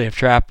actually have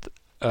trapped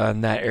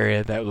in that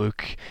area that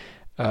Luke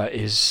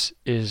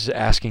is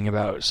asking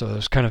about. So it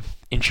was kind of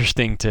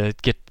interesting to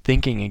get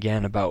thinking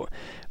again about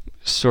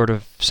sort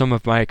of some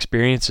of my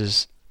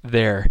experiences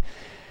there,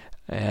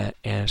 and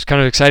it's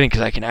kind of exciting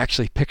because I can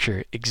actually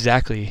picture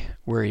exactly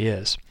where he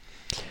is.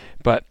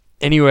 But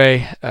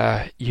anyway,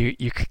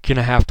 you're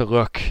gonna have to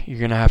look. You're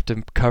gonna have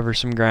to cover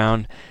some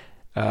ground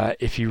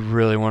if you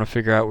really want to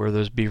figure out where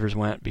those beavers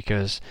went,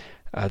 because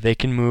they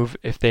can move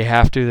if they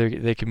have to.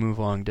 They can move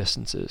long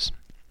distances.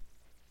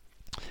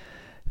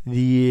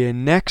 The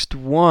next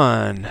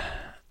one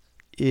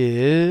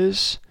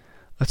is,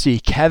 let's see,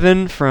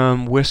 Kevin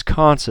from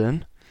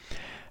Wisconsin.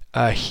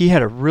 he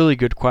had a really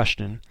good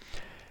question.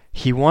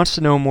 He wants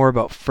to know more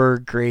about fur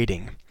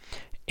grading.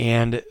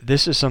 And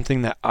this is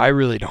something that I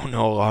really don't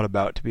know a lot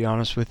about, to be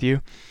honest with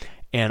you,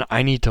 and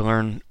I need to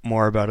learn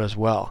more about as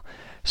well.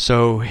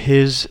 So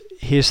his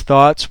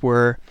thoughts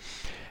were,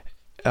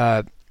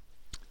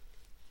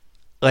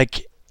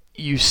 like,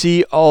 you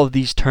see all of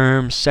these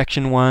terms,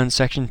 Section 1,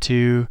 Section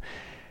 2,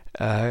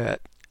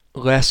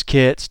 less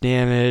kits,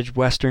 damaged,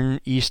 Western,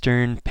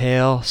 Eastern,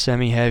 pale,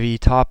 semi-heavy,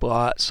 top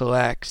lot,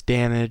 selects,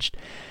 damaged.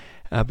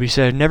 But he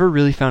said, I've never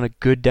really found a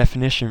good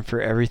definition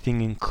for everything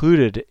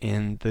included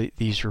in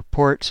these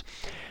reports.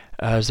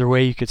 Is there a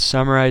way you could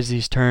summarize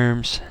these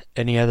terms,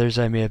 any others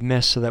I may have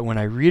missed, so that when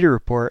I read a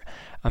report,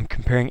 I'm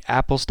comparing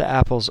apples to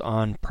apples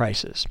on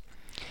prices?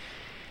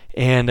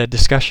 And a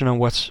discussion on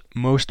what's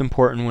most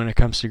important when it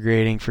comes to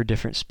grading for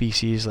different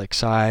species, like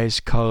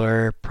size,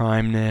 color,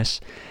 primeness,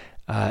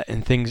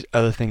 and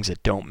other things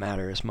that don't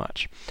matter as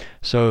much.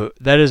 So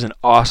that is an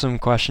awesome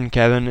question,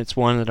 Kevin. It's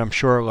one that I'm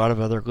sure a lot of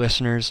other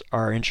listeners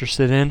are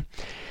interested in,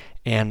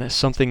 and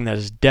something that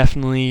is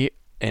definitely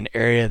an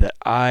area that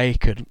I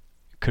could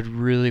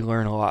really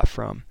learn a lot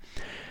from.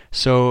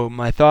 So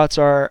my thoughts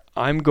are,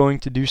 I'm going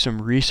to do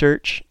some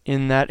research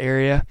in that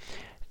area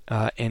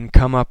and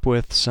come up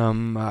with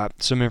some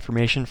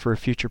information for a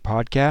future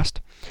podcast.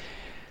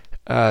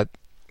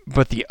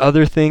 But the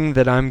other thing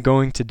that I'm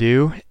going to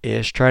do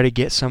is try to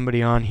get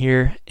somebody on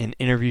here and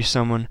interview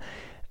someone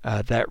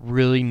that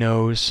really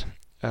knows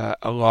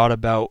a lot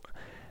about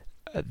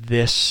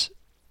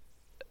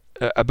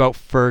about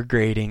fur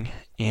grading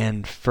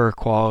and fur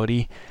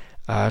quality,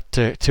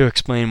 to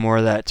explain more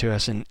of that to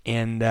us.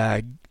 And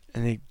I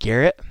think,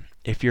 Garrett,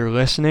 if you're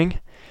listening,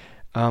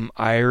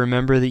 I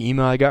remember the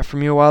email I got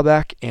from you a while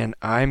back, and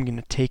I'm going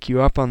to take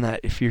you up on that.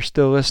 If you're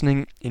still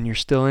listening and you're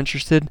still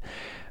interested,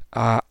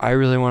 I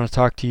really want to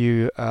talk to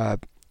you.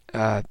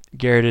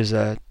 Garrett is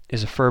a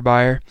fur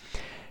buyer,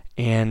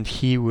 and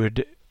he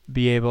would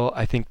be able,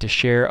 I think, to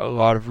share a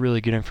lot of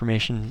really good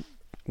information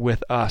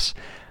with us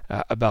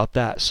about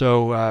that.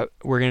 So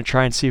we're going to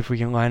try and see if we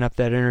can line up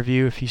that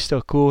interview, if he's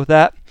still cool with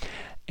that.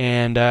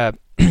 And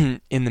in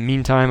the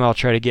meantime, I'll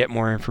try to get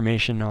more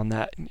information on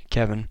that,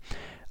 Kevin.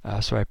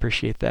 So I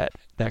appreciate that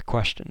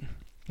question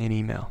in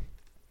email.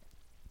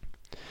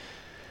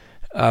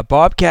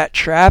 Bobcat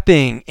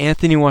trapping.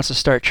 Anthony wants to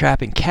start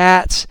trapping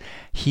cats.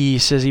 He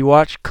says he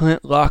watched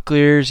Clint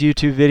Locklear's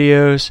YouTube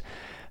videos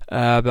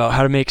about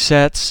how to make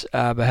sets,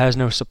 but has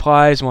no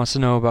supplies. Wants to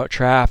know about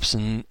traps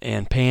and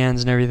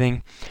pans and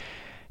everything.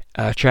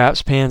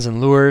 Traps, pans, and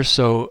lures.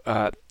 So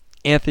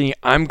Anthony,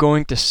 I'm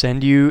going to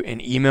send you an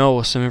email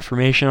with some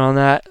information on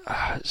that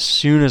as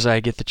soon as I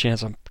get the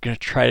chance. I'm going to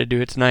try to do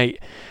it tonight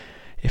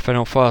if I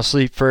don't fall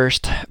asleep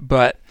first.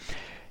 But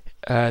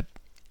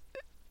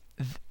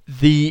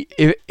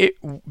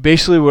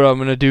basically what I'm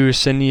going to do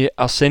is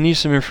I'll send you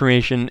some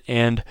information,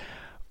 and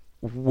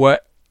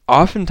what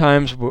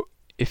oftentimes,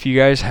 if you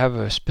guys have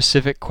a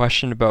specific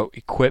question about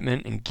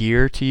equipment and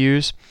gear to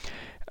use,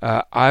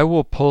 I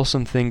will pull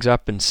some things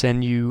up and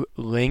send you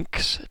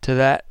links to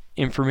that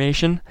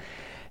information.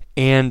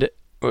 And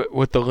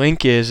what the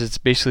link is, it's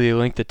basically a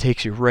link that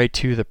takes you right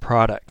to the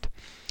product.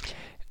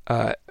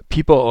 A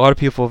lot of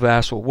people have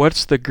asked, well,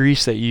 what's the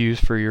grease that you use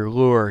for your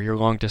lure, your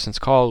long distance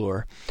call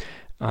lure?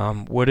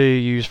 What do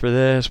you use for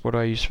this? What do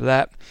I use for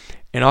that?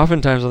 And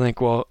oftentimes I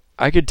think, well,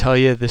 I could tell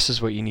you this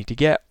is what you need to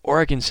get, or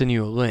I can send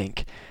you a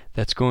link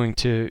that's going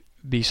to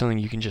be something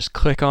you can just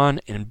click on,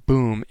 and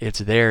boom, it's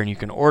there and you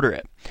can order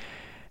it.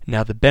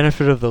 Now, the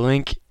benefit of the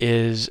link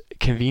is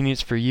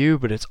convenience for you,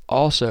 but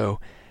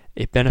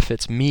it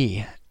benefits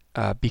me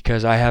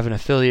because I have an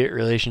affiliate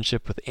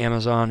relationship with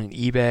Amazon and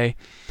eBay,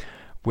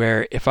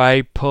 where if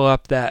I pull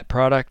up that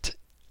product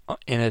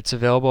and it's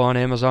available on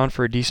Amazon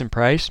for a decent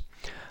price,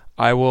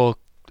 I will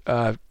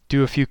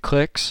do a few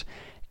clicks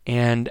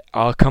and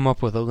I'll come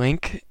up with a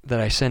link that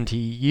I send to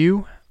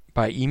you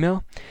by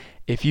email.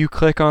 If you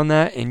click on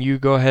that and you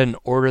go ahead and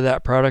order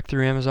that product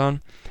through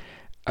Amazon,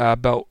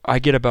 I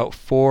get about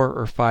 4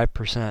 or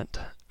 5%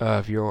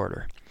 of your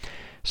order.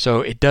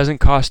 So it doesn't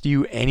cost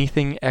you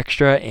anything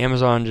extra.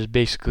 Amazon just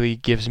basically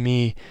gives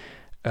me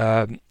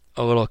a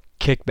little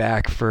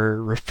kickback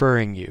for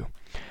referring you.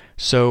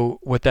 So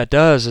what that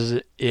does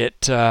is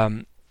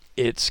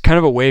it's kind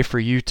of a way for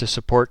you to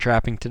support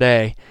Trapping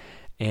Today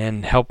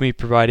and help me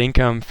provide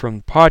income from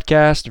the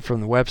podcast and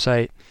from the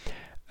website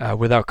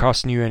without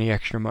costing you any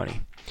extra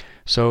money.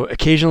 So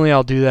occasionally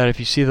I'll do that. If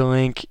you see the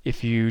link,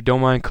 if you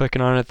don't mind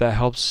clicking on it, that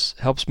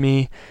helps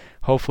me.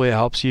 Hopefully it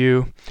helps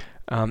you.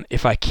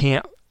 If I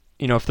can't,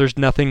 if there's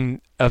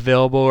nothing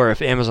available, or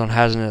if Amazon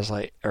hasn't,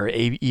 or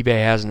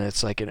eBay hasn't,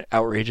 it's like an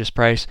outrageous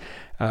price,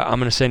 I'm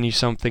going to send you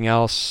something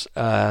else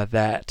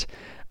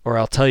or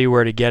I'll tell you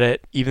where to get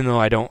it, even though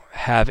I don't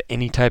have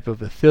any type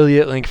of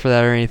affiliate link for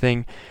that or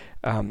anything.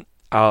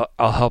 I'll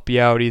help you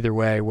out either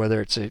way,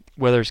 whether it's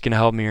going to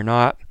help me or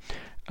not.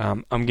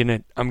 I'm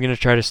gonna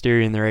try to steer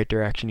you in the right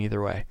direction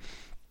either way.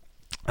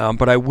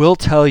 But I will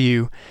tell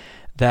you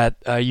that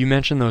you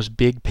mentioned those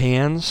big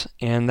pans,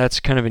 and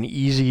that's kind of an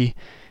easy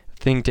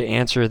thing to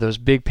answer. Those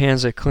big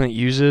pans that Clint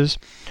uses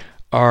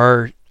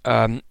are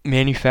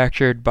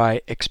manufactured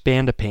by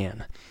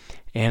Expandapan.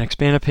 And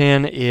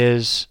Expandapan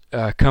is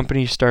a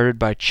company started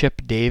by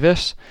Chip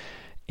Davis.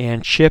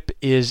 And Chip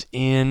is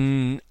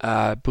in,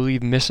 I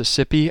believe,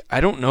 Mississippi. I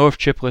don't know if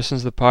Chip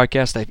listens to the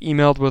podcast. I've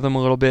emailed with him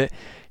a little bit.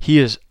 He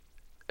is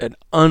an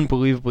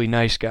unbelievably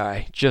nice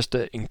guy. Just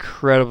an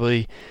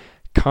incredibly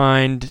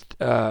kind,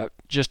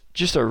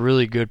 just a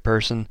really good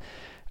person.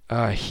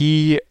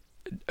 He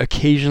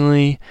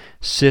occasionally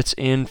sits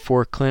in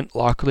for Clint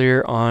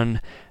Locklear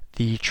on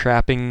the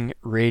Trapping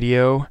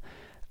Radio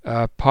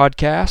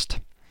podcast.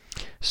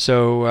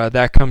 So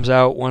that comes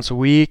out once a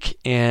week,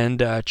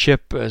 and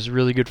Chip is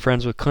really good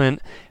friends with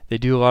Clint. They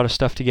do a lot of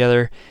stuff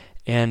together,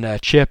 and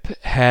Chip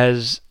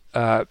has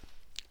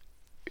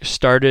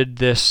started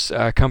this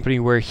company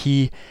where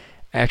he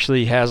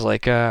actually has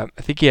I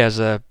think he has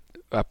a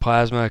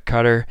plasma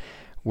cutter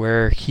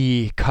where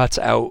he cuts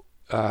out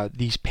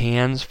these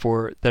pans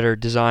that are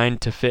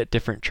designed to fit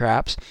different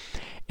traps.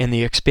 And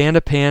the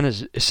Expandapan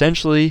is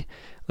essentially,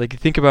 like, you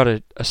think about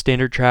a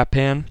standard trap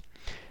pan,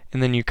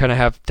 and then you kind of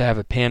have to have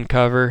a pan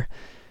cover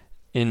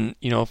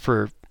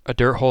for a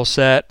dirt hole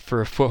set,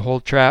 for a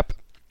foothold trap.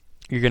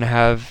 You're going to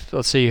have,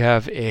 let's say you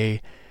have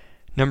a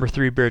number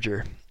 3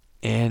 bridger,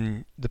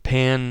 and the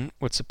pan,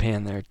 what's the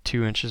pan there?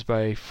 2 inches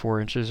by 4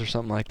 inches or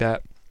something like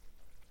that.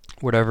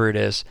 Whatever it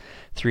is,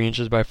 3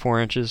 inches by 4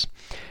 inches.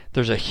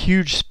 There's a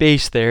huge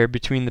space there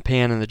between the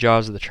pan and the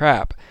jaws of the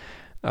trap.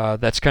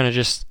 That's kind of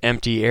just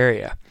empty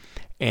area.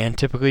 And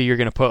typically you're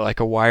going to put like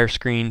a wire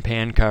screen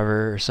pan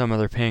cover or some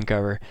other pan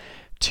cover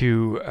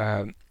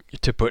to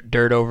put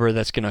dirt over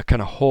that's going to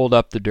kind of hold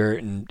up the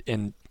dirt,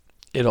 and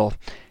it'll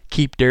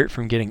keep dirt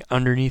from getting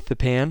underneath the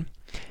pan.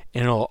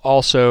 And it'll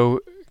also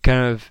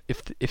kind of,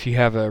 if you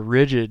have a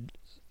rigid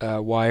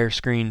wire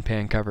screen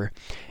pan cover,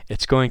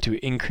 it's going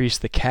to increase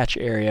the catch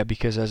area,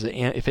 because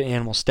if an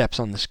animal steps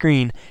on the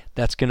screen,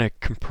 that's going to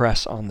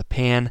compress on the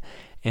pan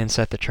and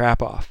set the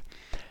trap off.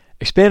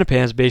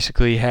 Expandapans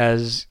basically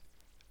has,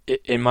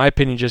 in my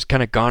opinion, just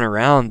kind of gone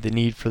around the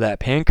need for that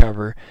pan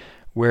cover,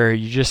 where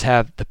you just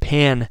have the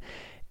pan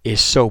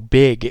is so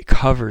big it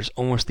covers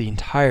almost the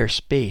entire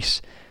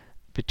space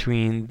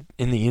in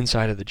the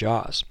inside of the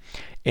jaws.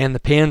 And the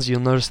pans,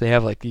 you'll notice they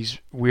have like these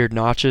weird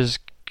notches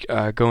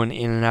going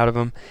in and out of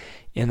them,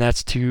 and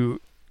that's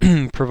to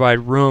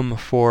provide room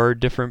for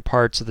different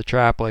parts of the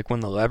trap. Like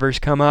when the levers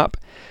come up,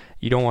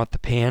 you don't want the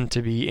pan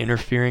to be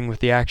interfering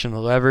with the action of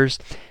the levers,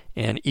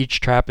 and each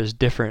trap is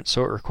different,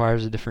 so it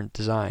requires a different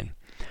design.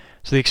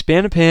 So the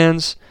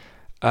Expandapans,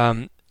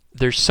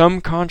 there's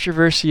some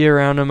controversy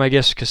around them, I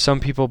guess, because some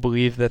people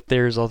believe that they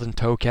result in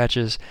toe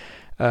catches.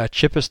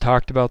 Chip has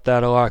talked about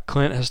that a lot.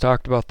 Clint has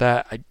talked about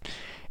that.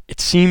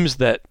 It seems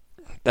that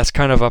that's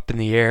kind of up in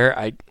the air.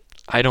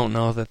 I don't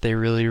know that they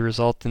really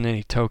result in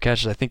any toe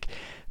catches. I think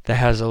that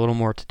has a little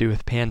more to do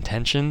with pan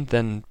tension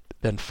than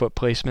foot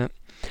placement.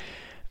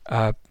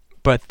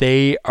 But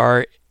they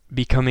are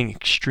becoming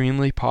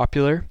extremely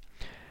popular.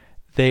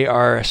 They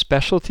are a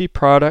specialty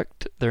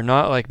product. They're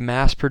not like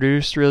mass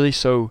produced really,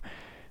 so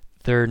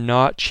they're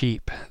not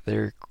cheap.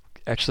 They're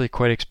actually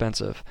quite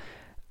expensive.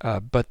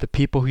 But the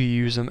people who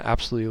use them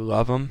absolutely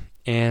love them,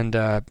 and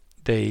I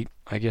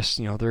guess,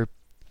 they're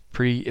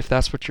pretty, if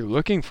that's what you're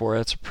looking for,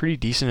 that's a pretty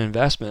decent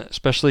investment,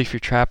 especially if you're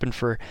trapping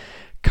for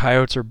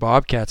coyotes or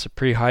bobcats, a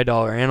pretty high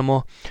dollar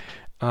animal.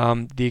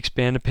 The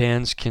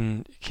Expandapans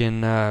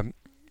can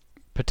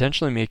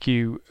potentially make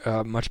you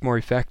much more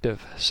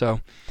effective. So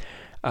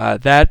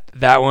that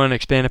one,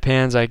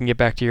 Expandapans, I can get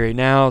back to you right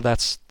now.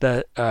 That's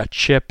the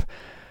Chip.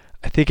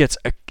 I think it's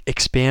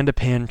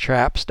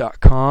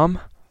expandapantraps.com.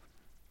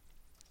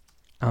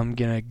 I'm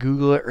going to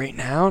Google it right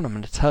now, and I'm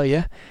going to tell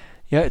you.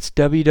 Yeah, it's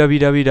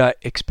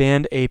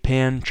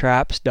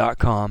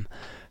www.expandapantraps.com.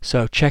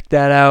 So check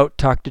that out.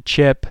 Talk to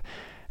Chip.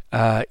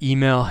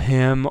 Email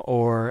him,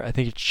 or I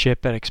think it's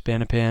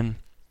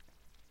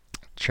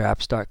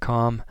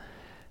chip@expandapantraps.com.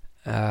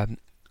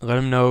 Let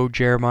him know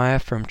Jeremiah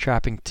from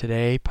Trapping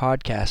Today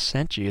podcast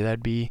sent you.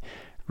 That'd be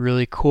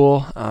really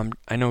cool.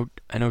 I know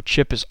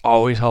Chip is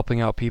always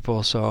helping out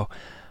people, so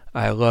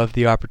I love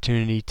the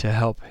opportunity to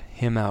help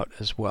him out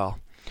as well.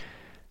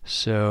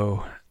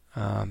 So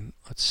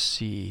let's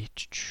see,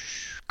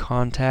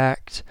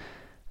 contact.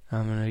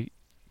 I'm gonna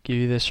give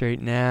you this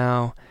right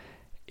now.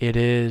 It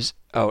is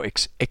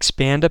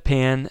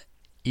Expandapan,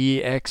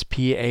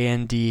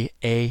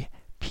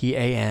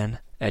 EXPANDAPAN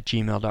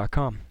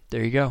 @gmail.com.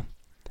 There you go.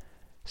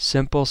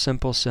 Simple.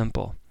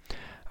 All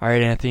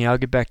right, Anthony, I'll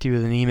get back to you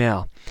with an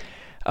email.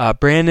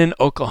 Brandon,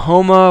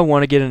 Oklahoma,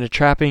 want to get into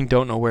trapping,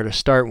 don't know where to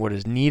start, what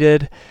is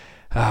needed.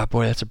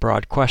 Boy, that's a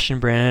broad question,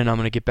 Brandon. I'm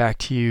going to get back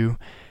to you.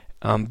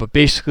 But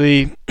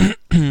basically,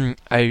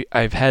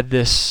 I've had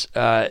this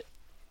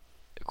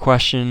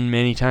question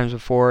many times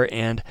before,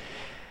 and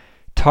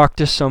talk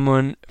to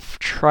someone,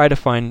 try to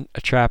find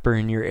a trapper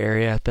in your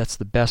area. That's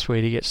the best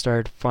way to get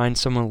started. Find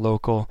someone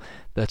local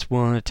that's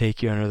willing to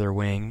take you under their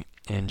wing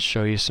and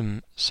show you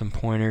some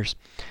pointers.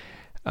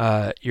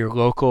 Your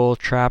local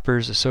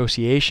Trappers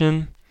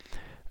Association,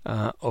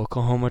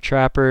 Oklahoma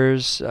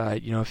trappers.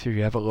 If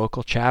you have a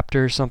local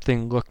chapter or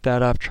something, look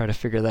that up, try to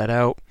figure that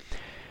out.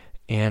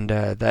 And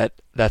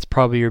that's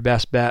probably your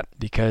best bet,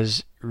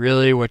 because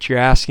really what you're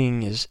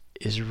asking is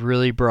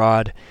really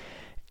broad,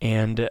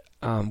 and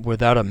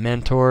without a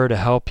mentor to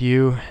help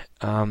you,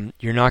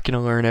 you're not going to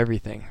learn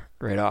everything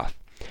right off.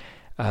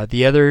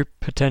 The other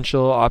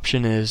potential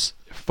option is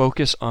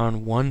focus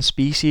on one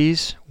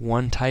species,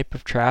 one type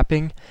of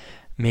trapping.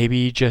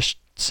 Maybe just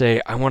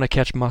say, I want to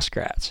catch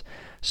muskrats.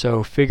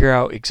 So figure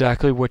out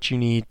exactly what you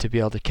need to be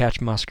able to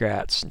catch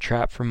muskrats and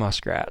trap for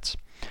muskrats.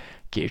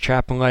 Get your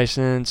trapping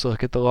license,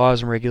 look at the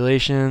laws and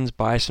regulations,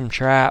 buy some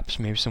traps,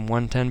 maybe some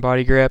 110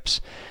 body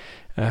grips,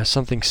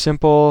 something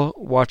simple,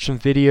 watch some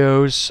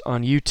videos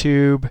on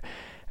YouTube,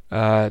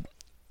 buy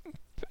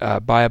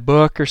a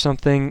book or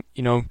something,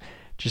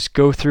 just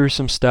go through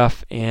some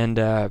stuff and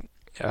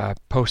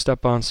post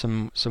up on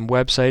some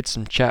websites,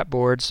 some chat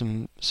boards,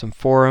 some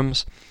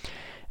forums,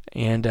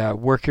 and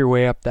work your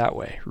way up that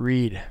way.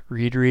 Read,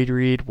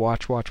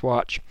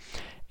 watch,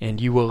 and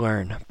you will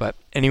learn. But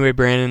anyway,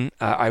 Brandon,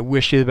 I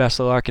wish you the best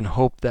of luck and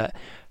hope that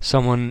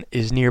someone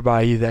is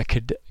nearby you that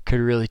could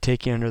really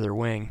take you under their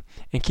wing.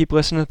 And keep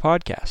listening to the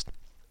podcast.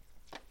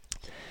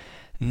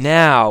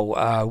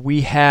 Now,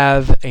 we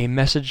have a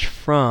message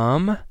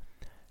from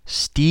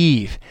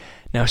Steve.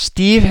 Now,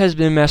 Steve has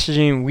been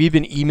messaging. We've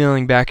been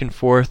emailing back and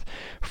forth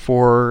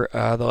for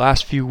the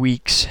last few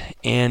weeks,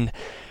 and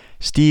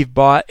Steve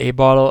bought a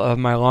bottle of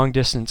my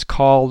long-distance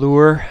call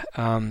lure.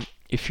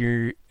 If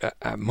you're,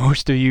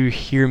 most of you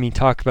hear me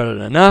talk about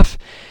it enough,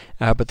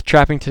 but the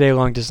Trapping Today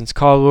long-distance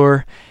call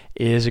lure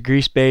is a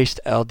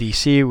grease-based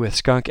LDC with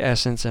skunk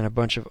essence and a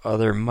bunch of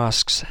other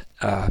musks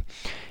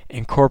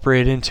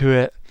incorporated into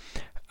it.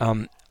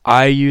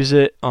 I use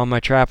it on my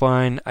trap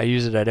line. I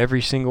use it at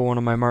every single one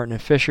of my Martin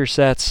and Fisher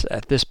sets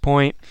at this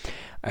point.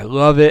 I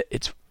love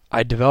it.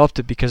 I developed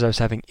it because I was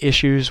having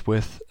issues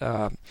with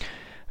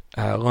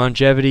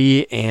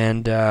longevity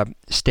and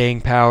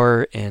staying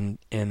power and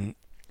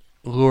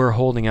lure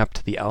holding up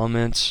to the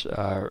elements,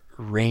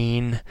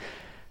 rain,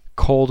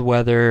 cold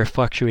weather,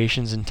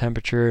 fluctuations in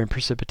temperature and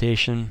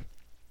precipitation.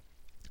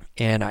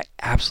 And I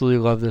absolutely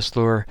love this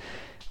lure.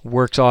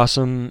 Works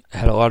awesome.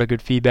 Had a lot of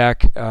good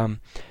feedback.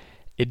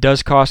 It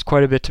does cost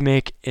quite a bit to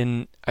make,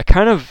 and I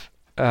kind of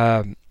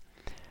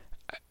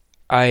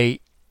I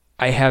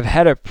have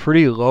had a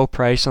pretty low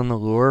price on the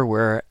lure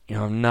where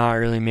I'm not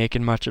really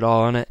making much at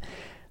all on it,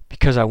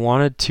 because I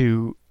wanted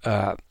to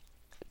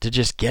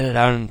just get it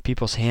out in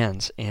people's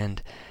hands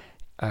and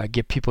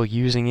get people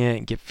using it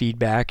and get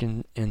feedback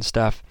and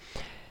stuff.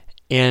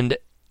 And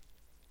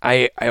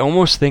I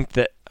almost think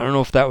that, I don't know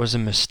if that was a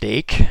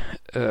mistake,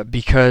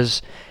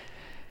 because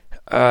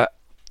I've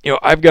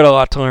got a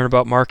lot to learn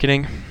about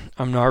marketing.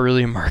 I'm not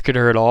really a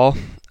marketer at all.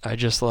 I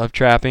just love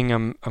trapping.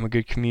 I'm a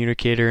good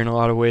communicator in a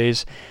lot of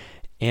ways,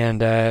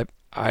 and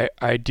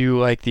I do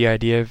like the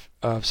idea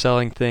of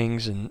selling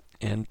things and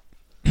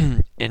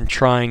and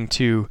trying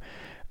to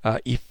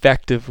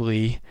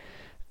effectively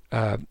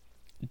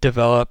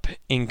develop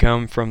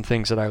income from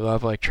things that I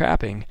love, like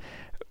trapping.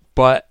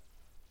 But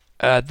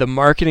the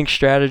marketing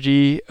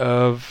strategy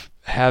of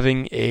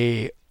having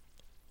a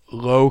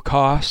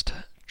low-cost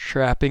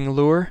trapping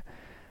lure,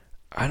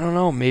 I don't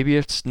know, maybe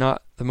it's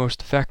not the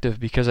most effective,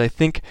 because I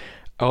think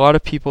a lot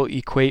of people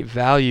equate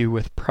value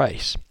with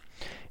price.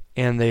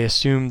 And they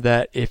assume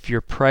that if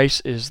your price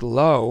is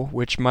low,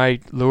 which my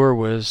lure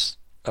was,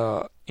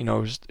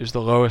 is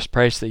the lowest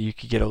price that you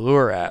could get a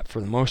lure at for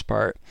the most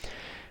part.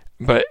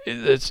 But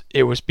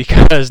it was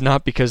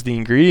not because the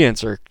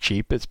ingredients are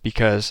cheap, it's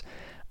because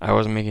I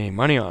wasn't making any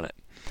money on it.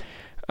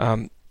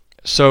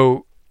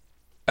 So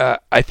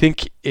I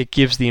think it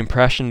gives the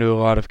impression to a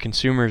lot of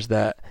consumers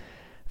that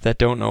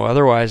don't know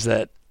otherwise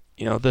that,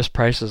 this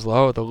price is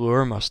low, the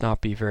lure must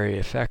not be very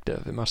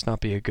effective. It must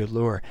not be a good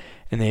lure.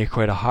 And they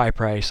equate a high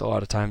price a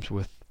lot of times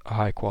with a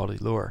high quality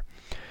lure.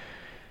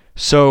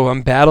 So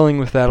I'm battling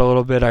with that a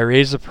little bit. I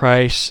raised the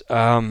price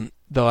the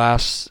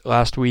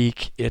last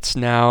week. It's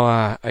now,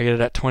 I get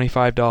it at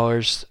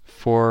 $25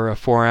 for a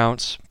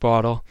 4-ounce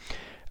bottle.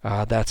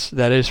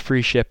 That is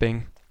free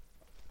shipping.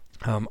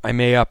 I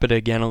may up it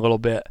again a little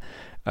bit.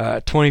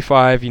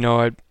 25,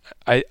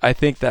 I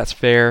think that's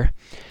fair.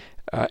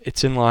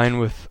 It's in line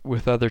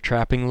with other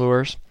trapping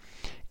lures,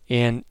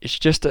 and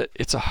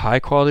it's a high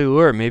quality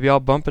lure. Maybe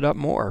I'll bump it up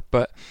more.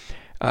 But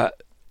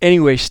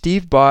anyway,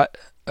 Steve bought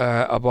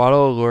a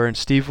bottle of lure, and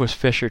Steve was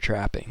Fisher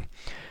trapping.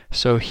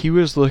 So he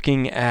was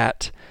looking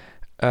at,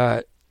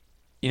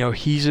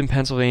 he's in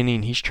Pennsylvania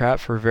and he's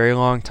trapped for a very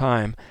long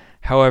time.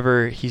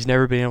 However, he's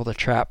never been able to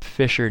trap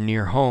Fisher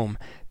near home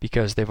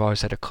because they've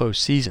always had a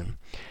closed season.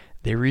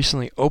 They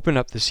recently opened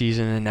up the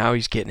season, and now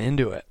he's getting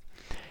into it.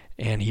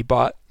 And he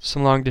bought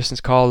some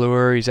long-distance call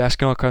lure. He's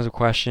asking all kinds of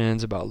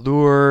questions about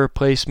lure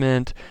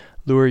placement,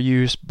 lure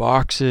use,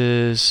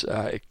 boxes,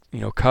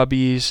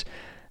 cubbies,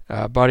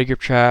 body grip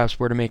traps,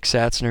 where to make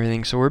sets and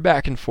everything. So we're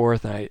back and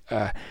forth, and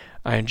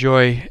I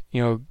enjoy,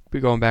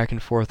 going back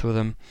and forth with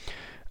him.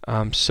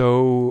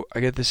 So I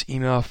get this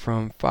email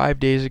from 5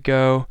 days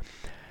ago.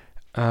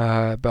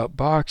 about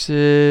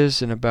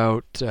boxes and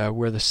about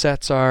where the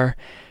sets are.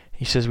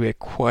 He says we had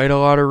quite a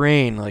lot of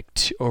rain, like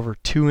over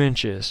 2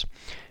 inches.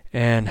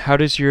 And how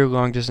does your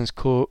long distance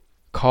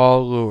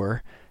call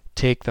lure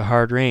take the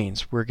hard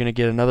rains? We're going to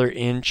get another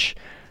inch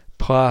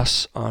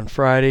plus on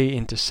Friday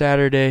into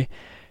Saturday.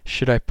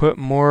 Should I put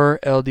more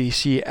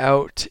LDC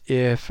out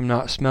if I'm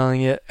not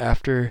smelling it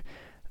after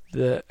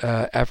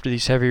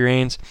these heavy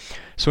rains?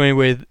 So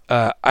anyway,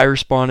 I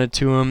responded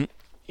to him.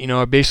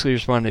 I basically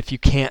responded, if you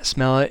can't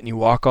smell it and you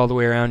walk all the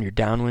way around, you're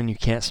downwind, you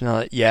can't smell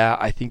it, yeah,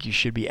 I think you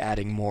should be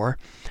adding more.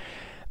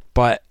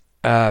 But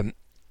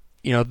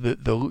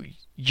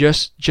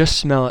just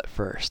smell it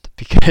first,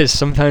 because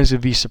sometimes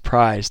you'll be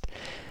surprised.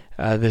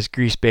 This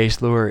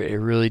grease-based lure, it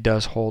really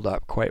does hold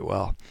up quite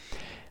well,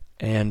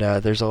 and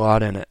there's a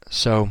lot in it.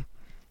 So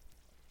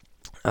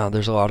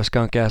there's a lot of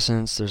skunk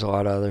essence. There's a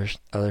lot of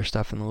other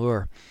stuff in the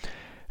lure.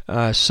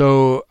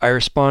 So I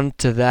responded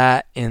to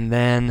that, and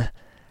then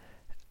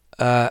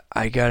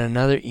I got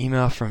another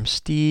email from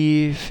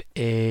Steve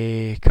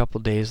a couple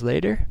days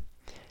later,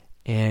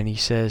 and he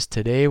says,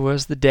 today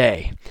was the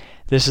day.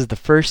 This is the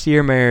first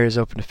year my area is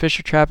open to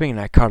fisher trapping, and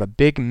I caught a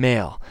big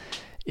male.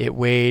 It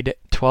weighed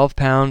 12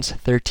 pounds,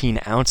 13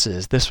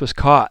 ounces. This was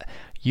caught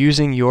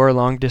using your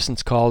long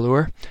distance call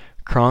lure,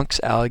 Kronk's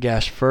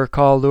Allagash fur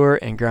call lure,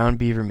 and ground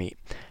beaver meat.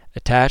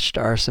 Attached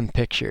are some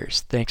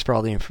pictures. Thanks for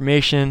all the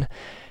information,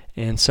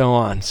 and so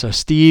on. So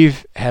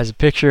Steve has a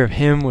picture of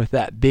him with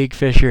that big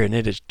fisher, and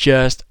it is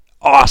just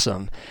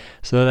awesome.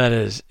 So that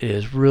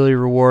is really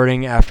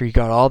rewarding. After he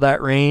got all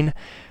that rain,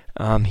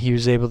 he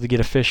was able to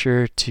get a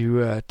fisher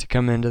to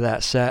come into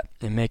that set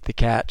and make the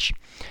catch.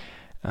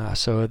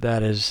 So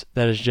that is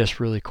just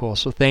really cool.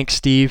 So thanks,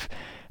 Steve.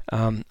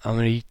 I'm going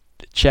to be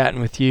chatting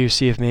with you,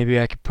 see if maybe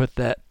I could put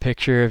that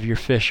picture of you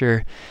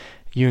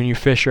and your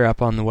fisher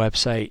up on the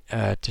website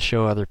to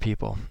show other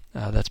people.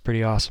 That's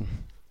pretty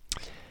awesome.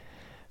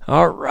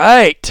 All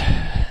right.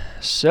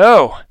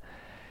 So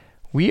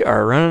we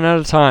are running out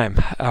of time.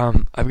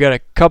 I've got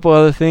a couple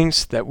other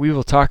things that we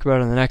will talk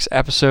about in the next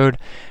episode.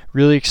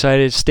 Really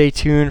excited. Stay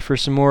tuned for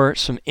some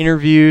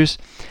interviews,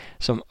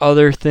 some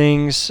other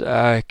things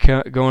going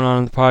on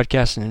in the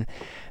podcast, and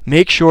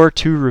make sure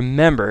to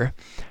remember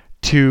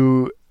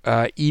to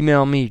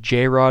email me,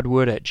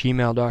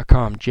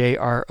 jrodwood@gmail.com,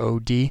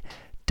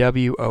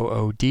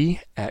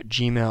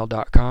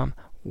 jrodwood@gmail.com.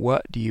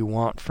 What do you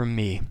want from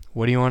me?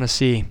 What do you want to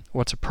see?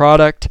 What's a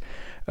product,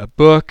 a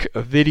book,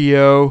 a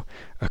video,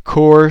 a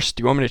course?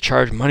 Do you want me to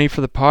charge money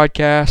for the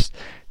podcast?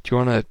 Do you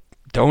want to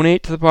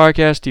donate to the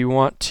podcast? Do you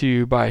want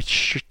to buy a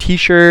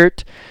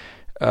t-shirt,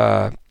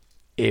 a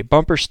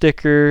bumper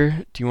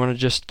sticker? Do you want to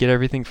just get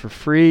everything for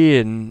free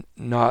and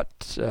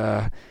not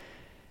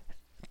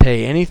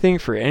pay anything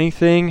for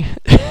anything?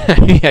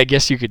 I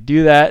guess you could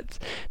do that. It's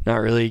not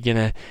really going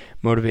to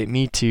motivate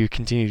me to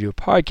continue to do a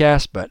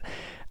podcast, but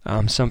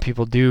some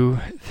people do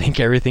think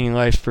everything in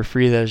life is for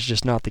free. That is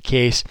just not the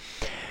case.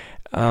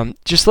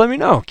 Just let me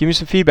know. Give me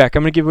some feedback.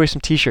 I'm going to give away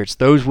some t-shirts.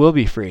 Those will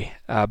be free,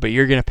 but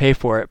you're going to pay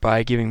for it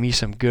by giving me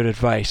some good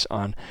advice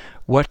on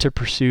what to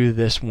pursue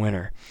this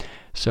winter.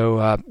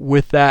 So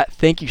with that,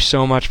 thank you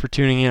so much for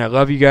tuning in. I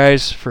love you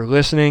guys for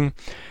listening,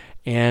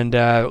 and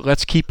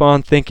let's keep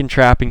on thinking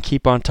trapping,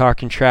 keep on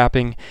talking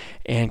trapping,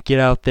 and get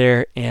out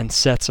there and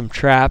set some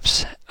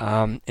traps.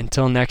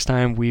 Until next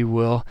time, we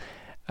will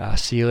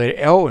see you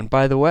later. Oh, and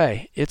by the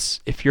way,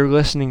 if you're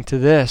listening to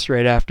this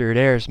right after it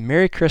airs,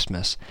 Merry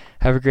Christmas.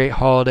 Have a great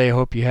holiday.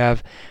 Hope you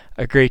have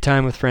a great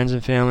time with friends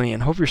and family,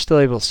 and hope you're still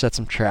able to set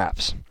some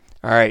traps.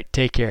 All right,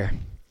 take care.